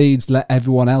said Leeds let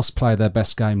everyone else play their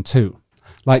best game too.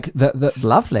 Like that's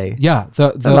lovely. Yeah,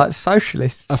 they're like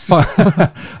socialists.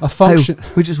 A function. Hey,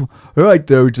 we just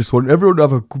want everyone to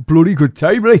have a bloody good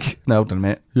time. Like, no, hold on a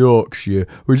minute. Yorkshire.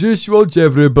 We just want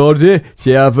everybody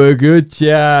to have a good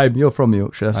time. You're from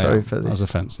Yorkshire. Sorry for this. That was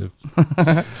offensive.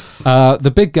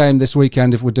 The big game this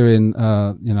weekend, if we're doing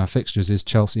fixtures, is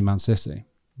Chelsea Man City.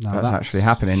 Now, that's actually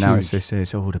happening now.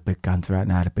 It's all the big guns right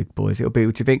now, the big boys. It'll be.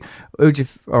 What do you think?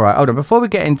 All right, hold on. Before we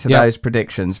get into those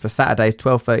predictions for Saturday's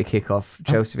 12:30 kickoff,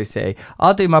 Chelsea v City,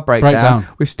 I'll do my breakdown.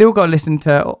 We've still got to listen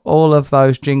to all of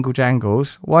those jingle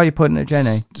jangles. Why are you putting it,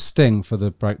 Jenny? Sting for the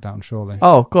breakdown, surely.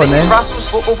 Oh, go on then. Russell's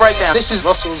football breakdown. This is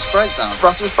Russell's breakdown.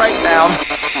 Russell's breakdown.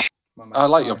 I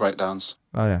like your breakdowns.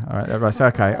 Oh yeah. All right.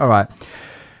 Okay. All right.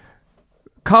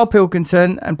 Carl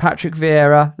Pilkington and Patrick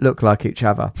Vieira look like each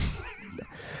other.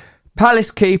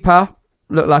 Palace keeper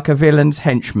looked like a villain's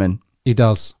henchman. He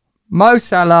does. Mo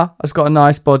Salah has got a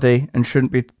nice body and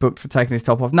shouldn't be booked for taking his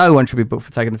top off. No one should be booked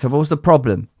for taking the top off. What's the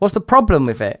problem? What's the problem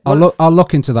with it? I'll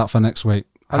look into that for next week.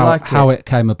 How it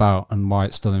came about and why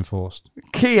it's still enforced.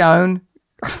 Keown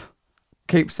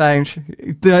keeps saying,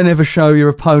 don't ever show your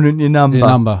opponent your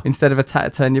number. Instead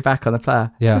of turn your back on the player.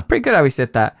 Yeah. It's pretty good how he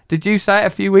said that. Did you say it a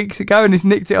few weeks ago and he's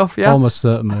nicked it off you? Almost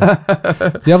certainly.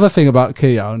 The other thing about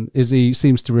Keown is he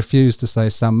seems to refuse to say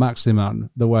Saint Maximin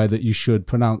the way that you should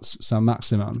pronounce Saint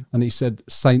Maximin. And he said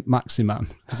Saint Maximin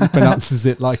because he pronounces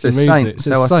it like he reads it.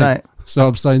 So I say it. So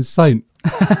I'm saying Saint.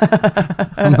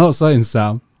 I'm not saying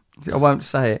Sam. I won't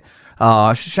say it.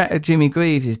 Oh, Jimmy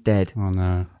Greaves is dead. Oh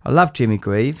no. I love Jimmy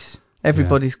Greaves.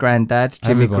 Everybody's granddad,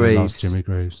 Jimmy Everybody Greaves. loves Jimmy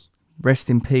Greaves. Rest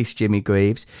in peace, Jimmy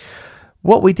Greaves.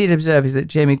 What we did observe is that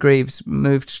Jimmy Greaves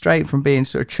moved straight from being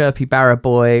sort of chirpy barra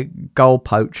boy, goal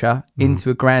poacher, into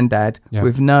a granddad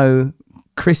with no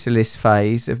chrysalis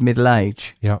phase of middle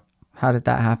age. Yep. How did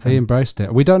that happen? He embraced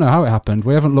it. We don't know how it happened.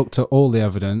 We haven't looked at all the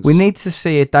evidence. We need to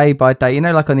see a day by day. You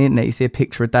know, like on the internet, you see a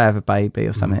picture a day of a baby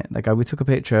or something. They go, we took a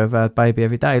picture of a baby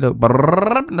every day. Look,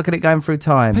 look at it going through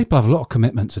time. People have a lot of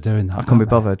commitment to doing that. I can't be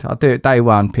bothered. I'll do it day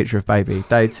 1, picture of baby.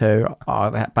 Day 2,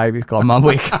 that baby's gone 1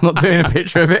 week. I'm not doing a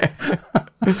picture of it.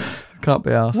 Can't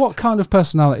be asked. What kind of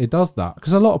personality does that?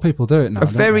 Because a lot of people do it now. A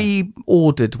very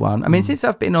ordered one. I mean, since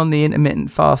I've been on the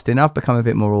intermittent fasting, I've become a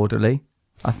bit more orderly,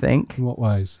 I think. In what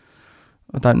ways?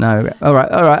 I don't know. All right.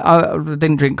 I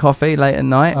didn't drink coffee late at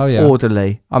night. Oh, yeah.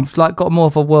 Orderly. I'm like got more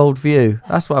of a world view.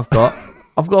 That's what I've got.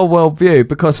 I've got a world view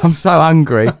because I'm so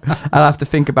hungry. I'll have to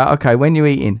think about, okay, when you're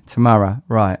eating tomorrow,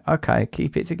 right? Okay,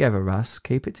 keep it together, Russ.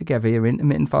 Keep it together. You're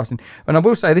intermittent fasting. And I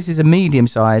will say this is a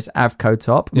medium-sized Avco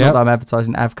top. Yep. Not that I'm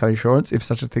advertising Avco insurance, if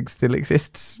such a thing still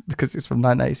exists, because it's from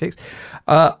 1986.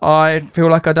 I feel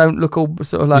like I don't look all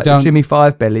sort of like Jimmy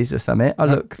Five Bellies or something. I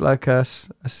look like a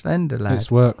slender lad.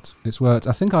 It's worked. It's worked.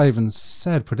 I think I even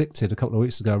predicted a couple of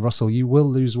weeks ago, Russell, you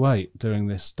will lose weight doing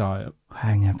this diet.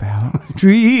 Hang about.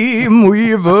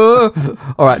 Dreamweaver.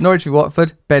 All right, Norwich v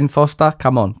Watford. Ben Foster,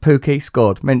 come on. Pookie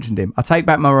scored. Mentioned him. I take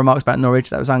back my remarks about Norwich.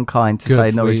 That was unkind to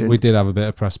say Norwich. We did have a bit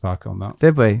of press back on that.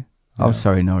 Did we? Yeah. Oh,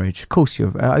 sorry, Norwich. Of course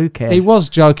you're. Who cares? He was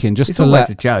joking, just it's to always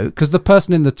a joke. Because the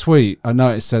person in the tweet, I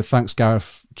noticed, said, "Thanks,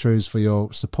 Gareth Roy, for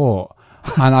your support."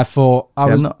 And I thought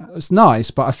it's nice,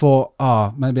 but I thought,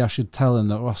 maybe I should tell him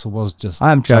that Russell was just.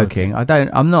 I am joking.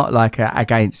 I'm not like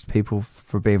against people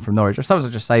for being from Norwich. Sometimes I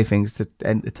just say things to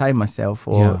entertain myself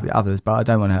or others, but I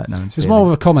don't want to hurt no one's feelings. It was more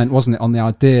of a comment, wasn't it, on the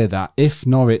idea that if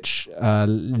Norwich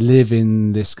live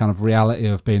in this kind of reality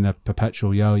of being a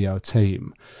perpetual yo-yo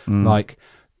team, like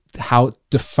how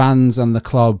the fans and the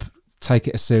club take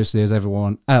it as seriously as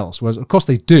everyone else, whereas of course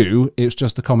they do. It was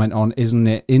just a comment on, isn't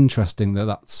it interesting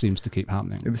that seems to keep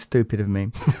happening? It was stupid of me.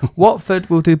 Watford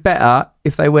will do better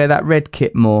if they wear that red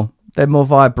kit more. They're more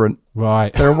vibrant.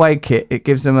 Right. Their away kit, it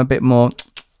gives them a bit more,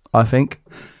 I think.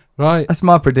 Right. That's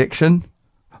my prediction.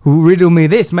 Riddle me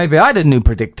this. Maybe I had a new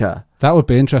predictor. That would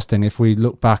be interesting if we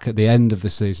look back at the end of the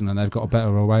season and they've got a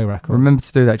better away record. Remember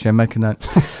to do that, Jen. Make a note.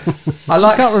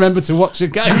 I can't remember to watch a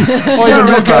game or even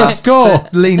look at a score.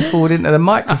 Lean forward into the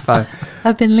microphone.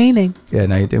 I've been leaning. Yeah,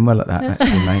 no, you're doing well at that,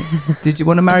 actually, mate. Did you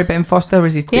want to marry Ben Foster? Or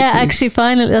is he? Yeah, actually,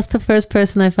 finally, that's the first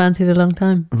person I fancied a long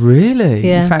time. Really?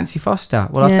 Yeah. You fancy Foster?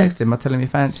 Well, I'll text him. I'll tell him you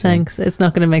fancy him. Thanks. It's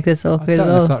not going to make this awkward I don't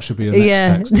at know all. if that should be your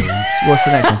next text. What's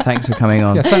the next one? Thanks for coming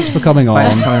on. Yeah, thanks for coming on.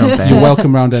 Thanks for coming on, Ben. You're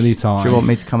welcome round any time. Do you want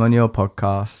me to come on your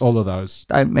podcast? All of those.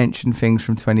 Don't mention things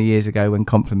from 20 years ago when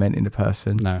complimenting a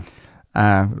person. No.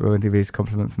 We'll give his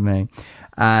compliment for me.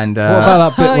 And what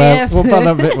about that bit what about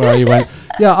that bit where you went,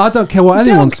 yeah, I don't care what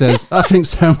anyone says, I think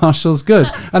Sarah Marshall's good,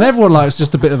 and everyone likes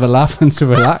just a bit of a laugh and to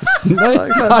relax, didn't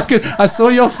they? I saw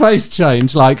your face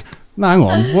change, like, hang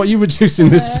on, what are you reducing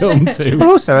this film to? But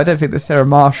also, I don't think that Sarah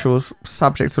Marshall's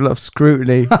subject to a lot of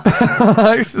scrutiny.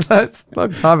 That's a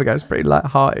long time ago. It's pretty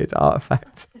light-hearted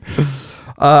artifact.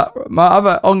 My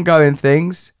other ongoing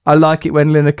things, I like it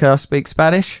when Lineker speaks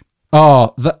Spanish.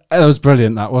 Oh, that was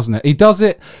brilliant, that, wasn't it? He does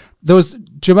it. There was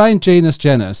Jermaine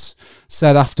Genus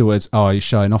said afterwards, he's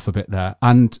showing off a bit there.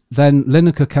 And then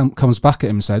Lineker comes back at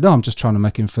him and said, I'm just trying to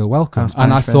make him feel welcome.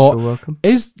 And I thought,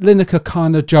 is Lineker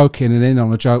kind of joking and in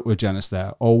on a joke with Genus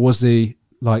there? Or was he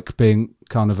like being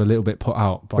kind of a little bit put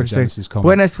out by Genus's comment?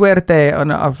 Buena suerte.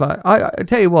 And I was like, I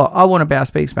tell you what, I want to be able to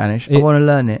speak Spanish. I want to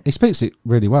learn it. He speaks it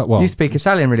really well. You speak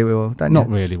Italian really well, don't you? Not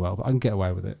really well, but I can get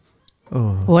away with it.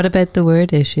 Oh. What about the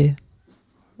word issue?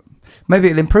 Maybe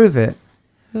it'll improve it.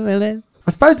 Will it?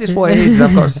 I suppose it's what it is.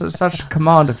 I've got such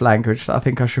command of language that I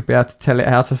think I should be able to tell it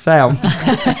how to sound.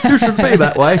 You should be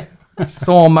that way.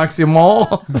 Son maximum.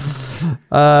 All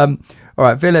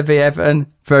right, Villa v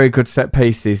Everton. Very good set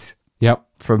pieces. Yep.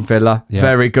 From Villa. Yep.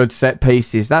 Very good set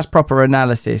pieces. That's proper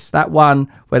analysis. That one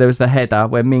where there was the header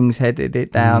where Mings headed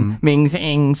it down. Mings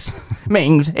Ings.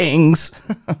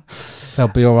 They'll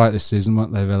be all right this season,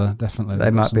 won't they, Villa? Definitely.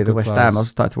 They might be the West Ham. I'll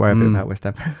start to worry a bit about West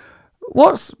Ham.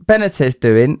 What's Benitez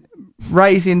doing?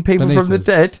 Raising people from the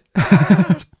dead?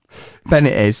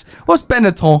 Benitez. What's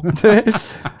Benetton doing?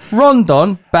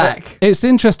 Rondon, back. It's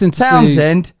interesting to see.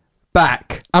 Townsend,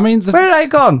 back. I mean, where are they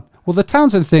gone? Well, the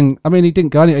Townsend thing, I mean, he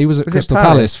didn't go anywhere. He was at Crystal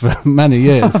Palace for many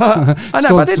years. I know,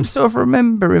 but I didn't sort of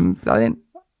remember him.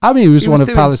 I mean, he was one of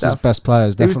Palace's best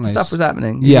players, definitely. Stuff was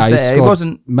happening. Yeah, he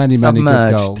wasn't many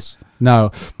good goals.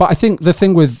 No, but I think the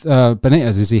thing with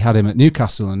Benitez is he had him at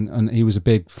Newcastle and he was a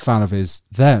big fan of his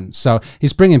then. So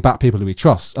he's bringing back people who he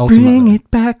trusts, ultimately. Bring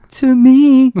it back to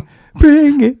me.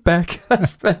 Bring it back.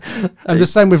 And the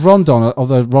same with Rondon,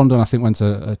 although Rondon I think went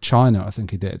to China, I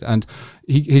think he did, and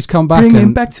he's come back. Bring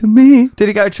him back to me. Did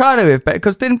he go to China with?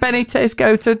 Because didn't Benitez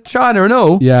go to China and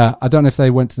all? Yeah, I don't know if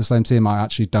they went to the same team. I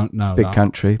actually don't know. Big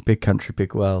country,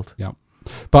 big world. Yeah,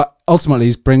 but ultimately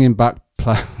he's bringing back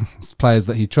players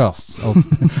that he trusts, and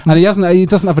he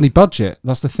doesn't have any budget.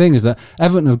 That's the thing, is that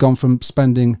Everton have gone from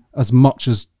spending as much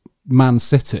as Man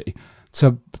City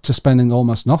to spending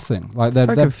almost nothing. Like they're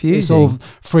confusing. It's all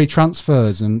free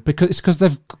transfers, and because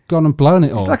they've gone and blown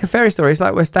it all. It's like a fairy story. It's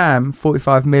like West Ham,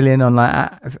 45 million on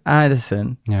like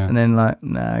Anderson, and then like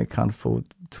no, you can't afford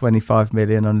 25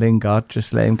 million on Lingard.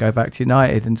 Just let him go back to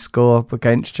United and score up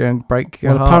against you and break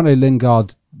your heart. Apparently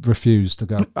Lingard refused to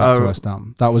go back to West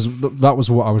Ham. That was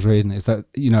what I was reading, is that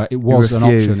it was an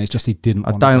option, it's just he didn't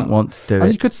want don't want to do it.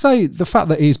 And you could say the fact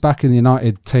that he's back in the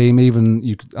United team,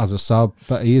 even as a sub,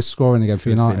 but he is scoring again for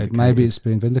United, maybe it's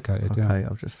been vindicated. Okay,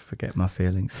 I'll just forget my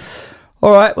feelings.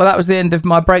 All right, well that was the end of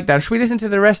my breakdown. Should we listen to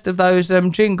the rest of those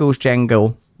jingles,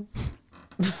 Jangle?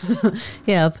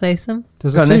 Yeah, I'll play some.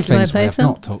 There's a few Can I things we play have some?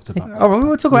 not talked about. Oh, well,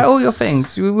 we'll talk about all your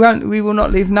things. We will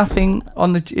not leave nothing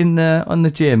on the gym on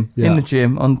the gym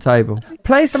on the table.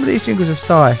 Play some of these jingles of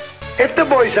Psy. If the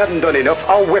boys hadn't done enough,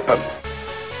 I'll whip them.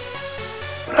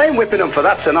 I ain't whipping them for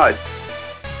that tonight.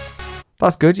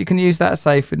 That's good. You can use that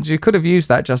safe, and you could have used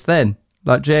that just then.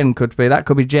 Like Jen could be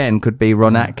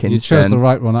Ron Atkinson. You chose the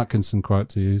right Ron Atkinson quote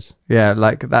to use. Yeah,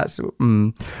 like that's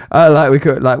like we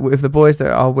could, like if the boys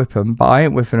there, I'll whip them, but I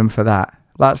ain't whipping them for that.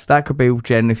 That could be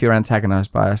Jen if you're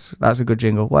antagonised by us. That's a good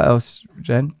jingle. What else,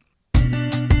 Jen?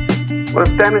 Well,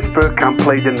 if Dennis Bergkamp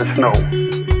played in the snow,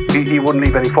 he wouldn't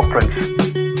leave any footprints.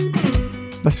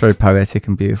 That's very poetic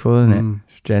and beautiful, isn't it?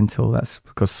 It's gentle. That's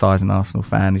because Si's an Arsenal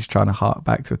fan. He's trying to hark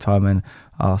back to a time when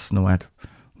Arsenal had,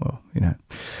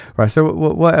 Right, so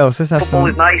what else? Let's have Football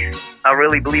is nice. I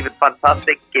really believe it's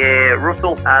fantastic.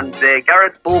 Russell and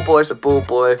Gareth. Ball boy's a ball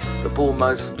boy. The ball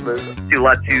moves. Two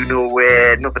lads who know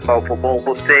nothing about football,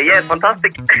 but yeah, it's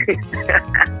fantastic.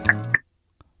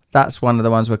 That's one of the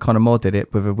ones where Conor Moore did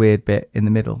it with a weird bit in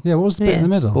the middle. Yeah, what was the bit in the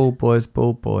middle? Ball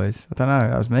boys. I don't know.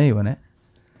 That was me, wasn't it?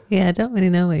 Yeah, I don't really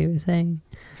know what you were saying.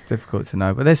 It's difficult to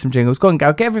know, but there's some jingles. Go on,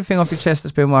 Gal. Get everything off your chest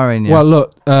that's been worrying you. Well,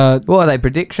 look. What are they?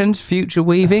 Predictions? Future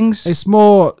weavings? It's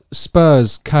more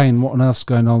Spurs, Kane. What on earth's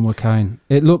going on with Kane?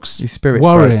 It looks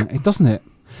worrying. It doesn't it?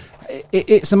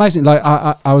 It's amazing. Like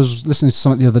I was listening to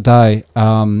something the other day.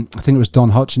 I think it was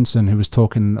Don Hutchinson who was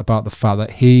talking about the fact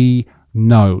that he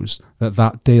knows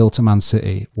that deal to Man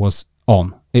City was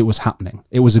on. It was happening.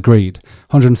 It was agreed.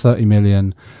 130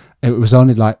 million. It was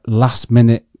only like last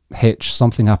minute hitch.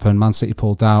 Something happened. Man City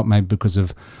pulled out, maybe because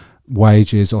of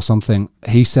wages or something.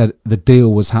 He said the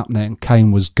deal was happening.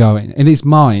 Kane was going. In his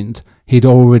mind, he'd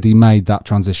already made that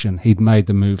transition. He'd made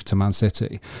the move to Man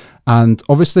City. And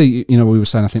obviously, we were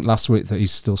saying, I think last week, that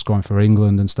he's still scoring for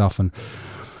England and stuff, and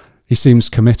he seems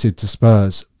committed to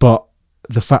Spurs. But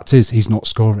the fact is, he's not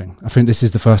scoring. I think this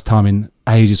is the first time in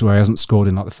ages where he hasn't scored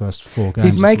in like the first 4 games.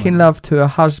 He's making love to a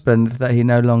husband that he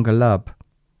no longer loves.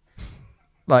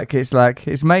 Like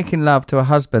it's making love to a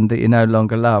husband that you no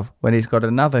longer love when he's got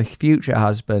another future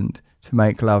husband to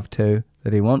make love to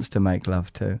that he wants to make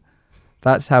love to.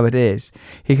 That's how it is.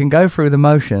 He can go through the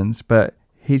motions, but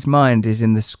his mind is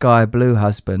in the sky blue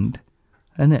husband,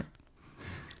 isn't it?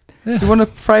 Yeah. Do you want to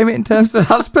frame it in terms of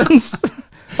husbands?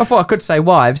 I thought I could say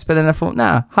wives, but then I thought,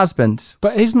 nah, husbands.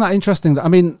 But isn't that interesting? That, I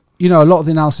mean, a lot of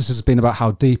the analysis has been about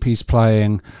how deep he's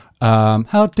playing.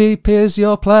 How deep is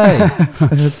your play?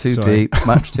 Too deep,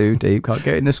 much too deep. Can't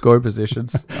get in the scoring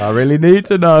positions. I really need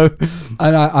to know.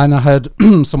 And I heard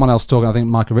someone else talking. I think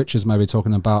Micah Richards maybe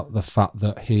talking about the fact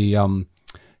that he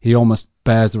almost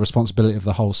bears the responsibility of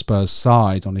the whole Spurs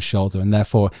side on his shoulder, and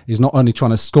therefore he's not only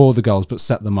trying to score the goals but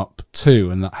set them up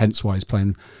too, and hence why he's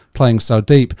playing so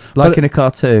deep. Like in a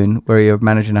cartoon where you're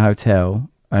managing a hotel.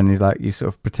 And you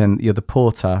sort of pretend you're the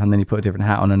porter, and then you put a different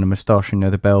hat on and a moustache, and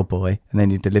you're the bellboy, and then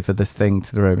you deliver the thing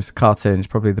to the room. It's a cartoon. It's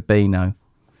probably the Beano.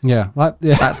 Yeah,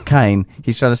 That's Kane.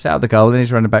 He's trying to set up the goal, then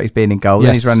he's running about he's being in goal,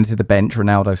 then he's running to the bench,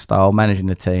 Ronaldo style, managing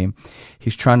the team.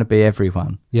 He's trying to be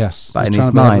everyone. Yes, but in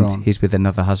his mind, he's with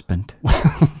another husband.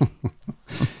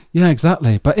 Yeah,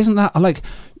 exactly. But isn't that like?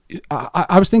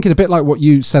 I was thinking a bit like what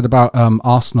you said about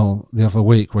Arsenal the other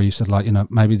week, where you said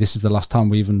maybe this is the last time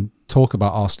we even talk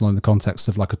about Arsenal in the context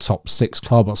of like a top 6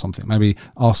 club or something. Maybe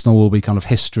Arsenal will be kind of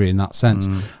history in that sense.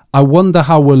 I wonder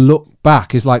how we'll look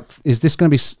back. Is this going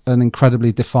to be an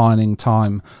incredibly defining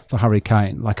time for Harry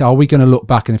Kane? Like, are we going to look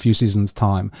back in a few seasons'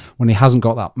 time when he hasn't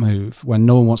got that move, when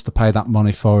no one wants to pay that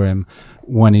money for him,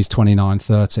 when he's 29,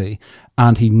 30,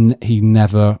 and he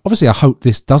never... Obviously, I hope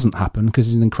this doesn't happen because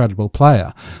he's an incredible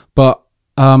player. But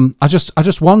I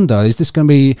just wonder, is this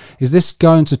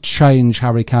going to change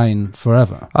Harry Kane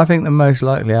forever? I think the most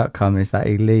likely outcome is that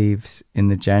he leaves in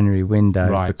the January window,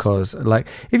 right? Because, like,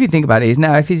 if you think about it,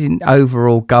 if his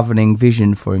overall governing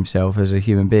vision for himself as a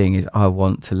human being is I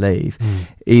want to leave,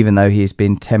 even though he has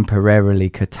been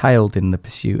temporarily curtailed in the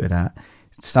pursuit of that,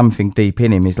 something deep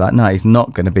in him is like, no, he's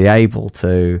not going to be able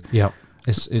to. Yep.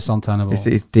 It's untenable.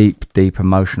 It's deep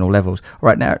emotional levels. All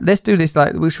right, now let's do this.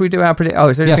 Like, should we do our prediction? Oh,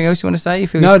 is there anything else you want to say? You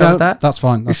feel no, that? That's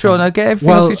fine. You sure? No, get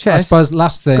everything off your chest. I suppose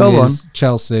last thing is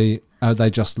Chelsea.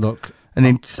 They just look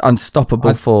an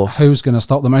unstoppable force. Who's going to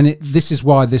stop them? And this is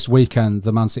why this weekend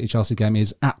the Man City Chelsea game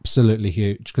is absolutely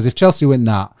huge, because if Chelsea win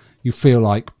that, you feel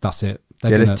like that's it.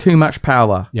 There's too much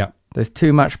power. Yeah. There's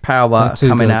too much power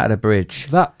coming out of the bridge.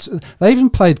 They even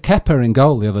played Kepa in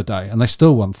goal the other day, and they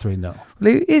still won 3-0.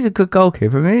 Well, he's a good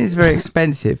goalkeeper. I mean, he's very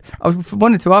expensive. I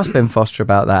wanted to ask Ben Foster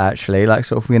about that, actually. Like,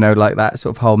 sort of, like that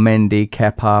sort of whole Mendy,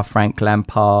 Kepa, Frank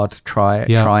Lampard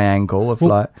triangle of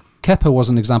Kepa was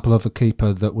an example of a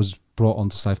keeper that was brought on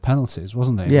to save penalties,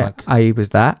 wasn't he? Yeah, he was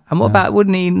that. And what about,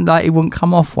 he wouldn't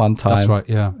come off one time? That's right,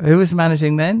 yeah. Who was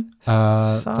managing then?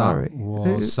 Sorry,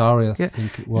 I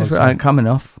think it was. I ain't coming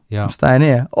off. Yeah. I'm staying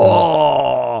here.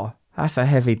 Oh, that's a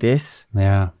heavy diss.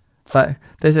 Yeah. But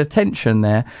there's a tension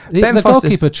there. The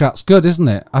goalkeeper chat's good, isn't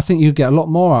it? I think you get a lot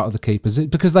more out of the keepers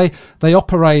because they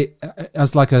operate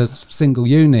as like a single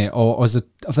unit, or as they're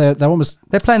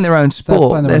playing their own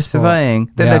sport. They're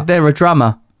surveying. They're a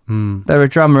drummer. They're a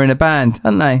drummer in a band,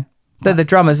 aren't they? They're the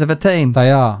drummers of a team.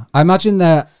 They are. I imagine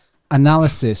their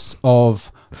analysis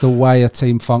of the way a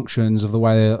team functions, of the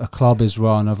way a club is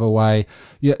run, of a way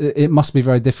it must be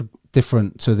very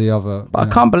different to the other. But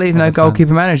I can't believe no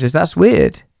goalkeeper managers. That's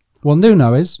weird. Well,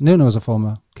 Nuno is a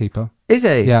former keeper. Is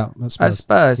he? Yeah, at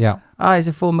Spurs. Yeah. He's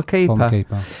a former keeper. Former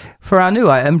keeper. For our new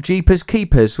item, Jeepers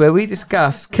Keepers, where we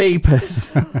discuss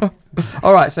keepers.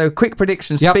 All right, so quick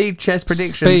predictions, speed chess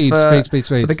predictions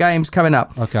for the games coming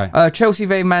up. Okay. Chelsea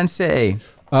v Man City.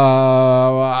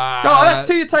 That's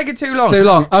you're taking too long. Too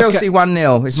long. Chelsea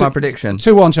 1-0 is my prediction.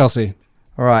 2-1 Chelsea.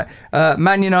 All right.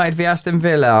 Man United v Aston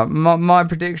Villa. My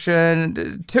prediction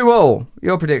 2-2.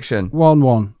 Your prediction?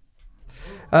 1-1.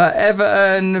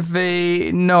 Everton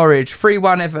v Norwich.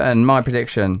 3-1 Everton. My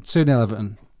prediction. 2-0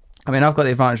 Everton. I mean, I've got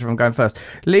the advantage if I'm going first.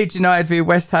 Leeds United v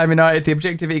West Ham United. The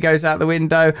objectivity goes out the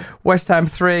window. West Ham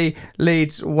 3,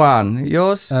 Leeds 1.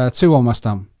 Yours? 2-1 West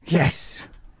Ham. Yes.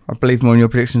 I believe more in your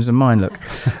predictions than mine, look.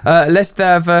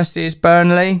 Leicester versus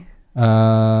Burnley.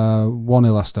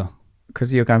 1-0 Leicester.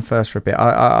 Because you're going first for a bit.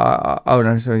 Oh,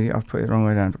 no, sorry, I've put it the wrong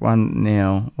way down.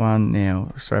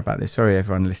 1-0. Sorry about this. Sorry,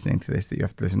 everyone listening to this that you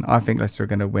have to listen. I think Leicester are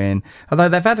going to win. Although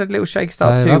they've had a little shaky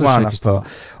start,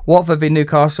 2-1. Watford v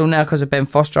Newcastle. Now, because of Ben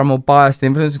Foster, I'm more biased.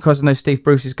 Influence because I know Steve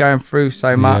Bruce is going through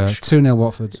so much. 2-0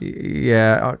 Watford.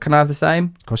 Yeah. Can I have the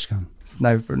same? Of course you can.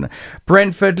 No,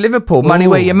 Brentford, Liverpool. Money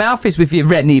where your mouth is with your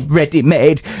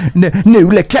ready-made new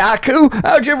Lukaku.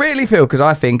 How do you really feel? Because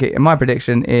I think my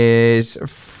prediction is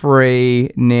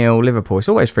 3-0 Liverpool. It's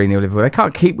always 3-0 Liverpool. They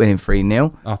can't keep winning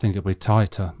 3-0. I think it'll be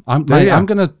tighter. I'm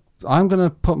gonna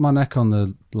put my neck on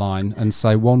the line and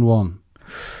say 1-1.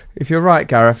 If you're right,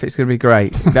 Gareth, it's going to be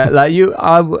great.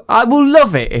 I will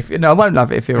love it if I won't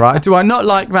love it if you're right. Do I not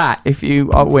like that if you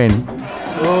win?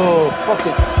 Oh, fuck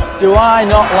it. Do I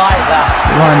not like that?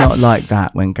 Do I not like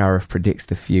that when Gareth predicts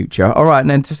the future? All right, and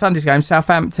then to Sunday's game,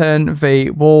 Southampton v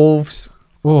Wolves.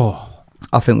 Oh,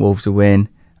 I think Wolves will win,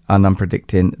 and I'm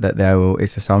predicting that they will.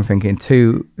 I'm thinking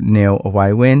 2-0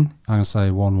 away win. I'm going to say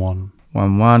 1-1.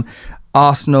 1-1.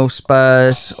 Arsenal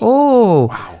Spurs. Oh,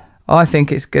 wow. I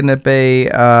think it's going to be.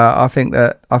 I think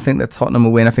that Tottenham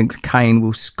will win. I think Kane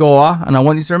will score, and I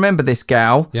want you to remember this,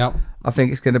 Gal. Yep. I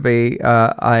think it's going to be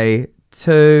a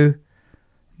 2-0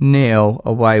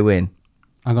 away win.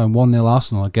 I'm going 1-0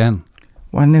 Arsenal again.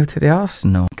 1-0 to the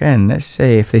Arsenal again. Let's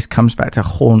see if this comes back to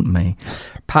haunt me.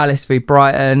 Palace v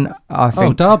Brighton. I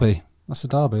think. Oh, derby. That's a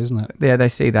derby, isn't it? Yeah, they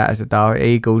see that as a derby.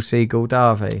 Eagle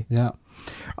derby. Yeah.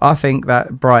 I think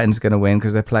that Brighton's going to win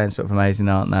because they're playing sort of amazing,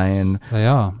 aren't they? And they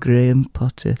are. Graham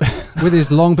Potter. With his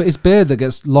beard that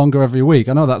gets longer every week.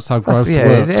 I know that's how growth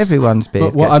works. Everyone's beard.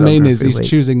 But what I mean is he's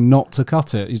choosing not to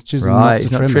cut it. He's choosing not to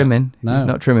trim it. He's not trimming. No. He's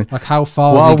not trimming. Like how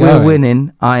far While is he going? we're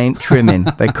winning, I ain't trimming.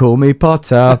 They call me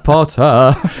Potter.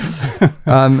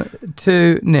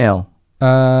 2-0.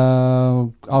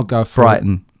 I'll go for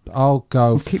Brighton. I'll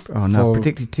go. No, I've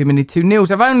predicted too many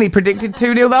 2-0s. I've only predicted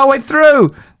 2-0 the whole way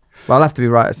through. Well, I'll have to be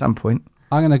right at some point.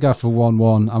 I'm going to go for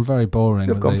 1-1. I'm very boring.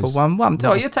 You've gone for 1-1.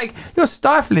 Oh, you're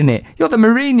stifling it. You're the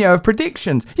Mourinho of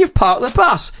predictions. You've parked the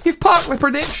bus. You've parked the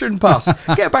prediction bus.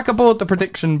 Get back aboard the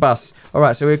prediction bus. All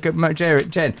right, so we've got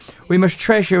Jen. We must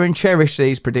treasure and cherish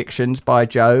these predictions, by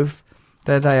Jove.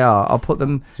 There they are. I'll put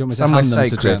them somewhere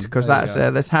sacred because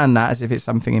let's hand that as if it's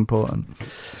something important.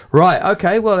 Right,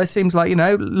 okay, well, it seems like,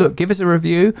 look, give us a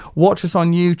review, watch us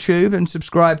on YouTube and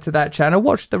subscribe to that channel.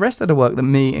 Watch the rest of the work that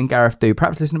me and Gareth do.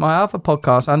 Perhaps listen to my other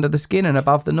podcast, Under the Skin and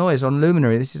Above the Noise on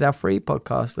Luminary. This is our free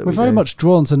podcast. We're very much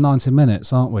drawn to 90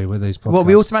 minutes, aren't we, with these podcasts? Well,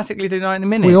 we automatically do 90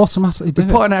 minutes. We automatically do. We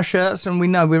put on our shirts and we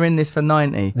know we're in this for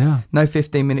 90. Yeah. No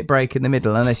 15-minute break in the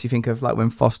middle, unless you think of like when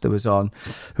Foster was on,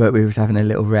 where we was having a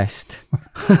little rest.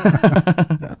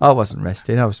 I wasn't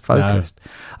resting, I was focused.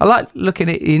 No. I like looking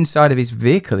at the inside of his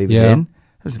vehicle he was in.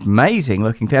 It was amazing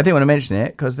looking thing. I didn't want to mention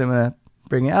it because they want to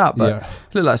bring it up, but it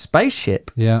looked like a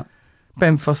spaceship. Yeah.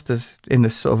 Ben Foster's in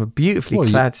this sort of a beautifully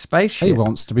clad spaceship. He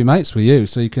wants to be mates with you,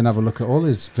 so you can have a look at all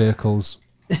his vehicles.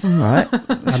 All right.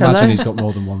 I imagine he's got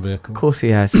more than one vehicle. Of course he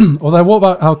has. Although, what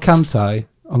about how Kante,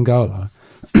 Angola,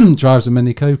 drives a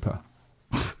Mini Cooper?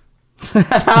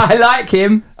 I like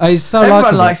him. He's so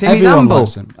Everyone likes him. He's humble.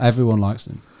 Everyone likes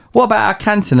him. What about a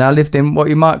Cantona lived in what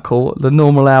you might call the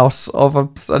normal house of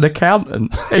an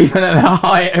accountant, even at the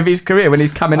height of his career when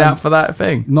he's coming out for that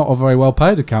thing? Not a very well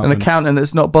paid accountant. An accountant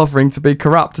that's not bothering to be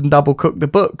corrupt and double cook the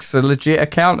books. A legit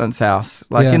accountant's house.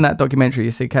 Like in that documentary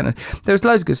you see Canton. There's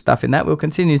loads of good stuff in that. We'll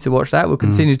continue to watch that. We'll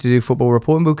continue to do football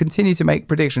reporting. We'll continue to make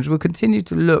predictions. We'll continue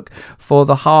to look for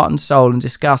the heart and soul and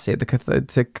discuss it, to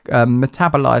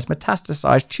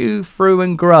metastasize, chew through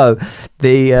and grow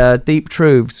the deep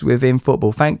truths within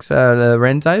football. Thanks,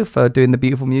 Lorenzo, for doing the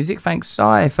beautiful music. Thanks,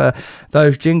 Si, for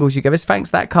those jingles you gave us.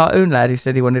 Thanks that cartoon lad who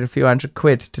said he wanted a few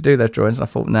 £100 to do those drawings. And I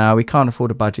thought, no, we can't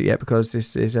afford a budget yet because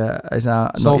this is not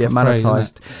yet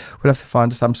monetized. We'll have to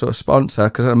find some sort of sponsor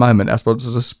because at the moment our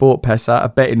sponsor's a Sport Pesa, a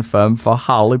betting firm for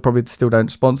Hull, who probably still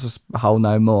don't sponsor Hull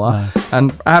no more. No.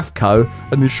 And Avco,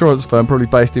 an insurance firm probably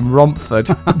based in Romford,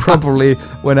 probably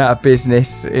went out of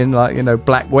business in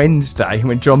Black Wednesday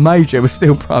when John Major was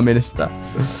still Prime Minister.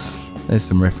 There's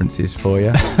some references for you.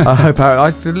 I hope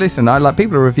listen. I like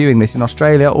people are reviewing this in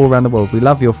Australia, all around the world. We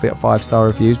love your 5-star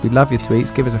reviews. We love your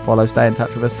tweets. Give us a follow. Stay in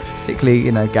touch with us.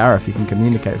 Particularly, Gareth. You can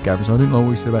communicate with Gareth. So I didn't know what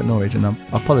we said about Norwich, and I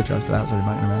apologise for that. I was only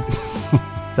making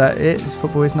around. Is that it?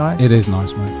 Football is nice. It is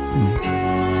nice, mate.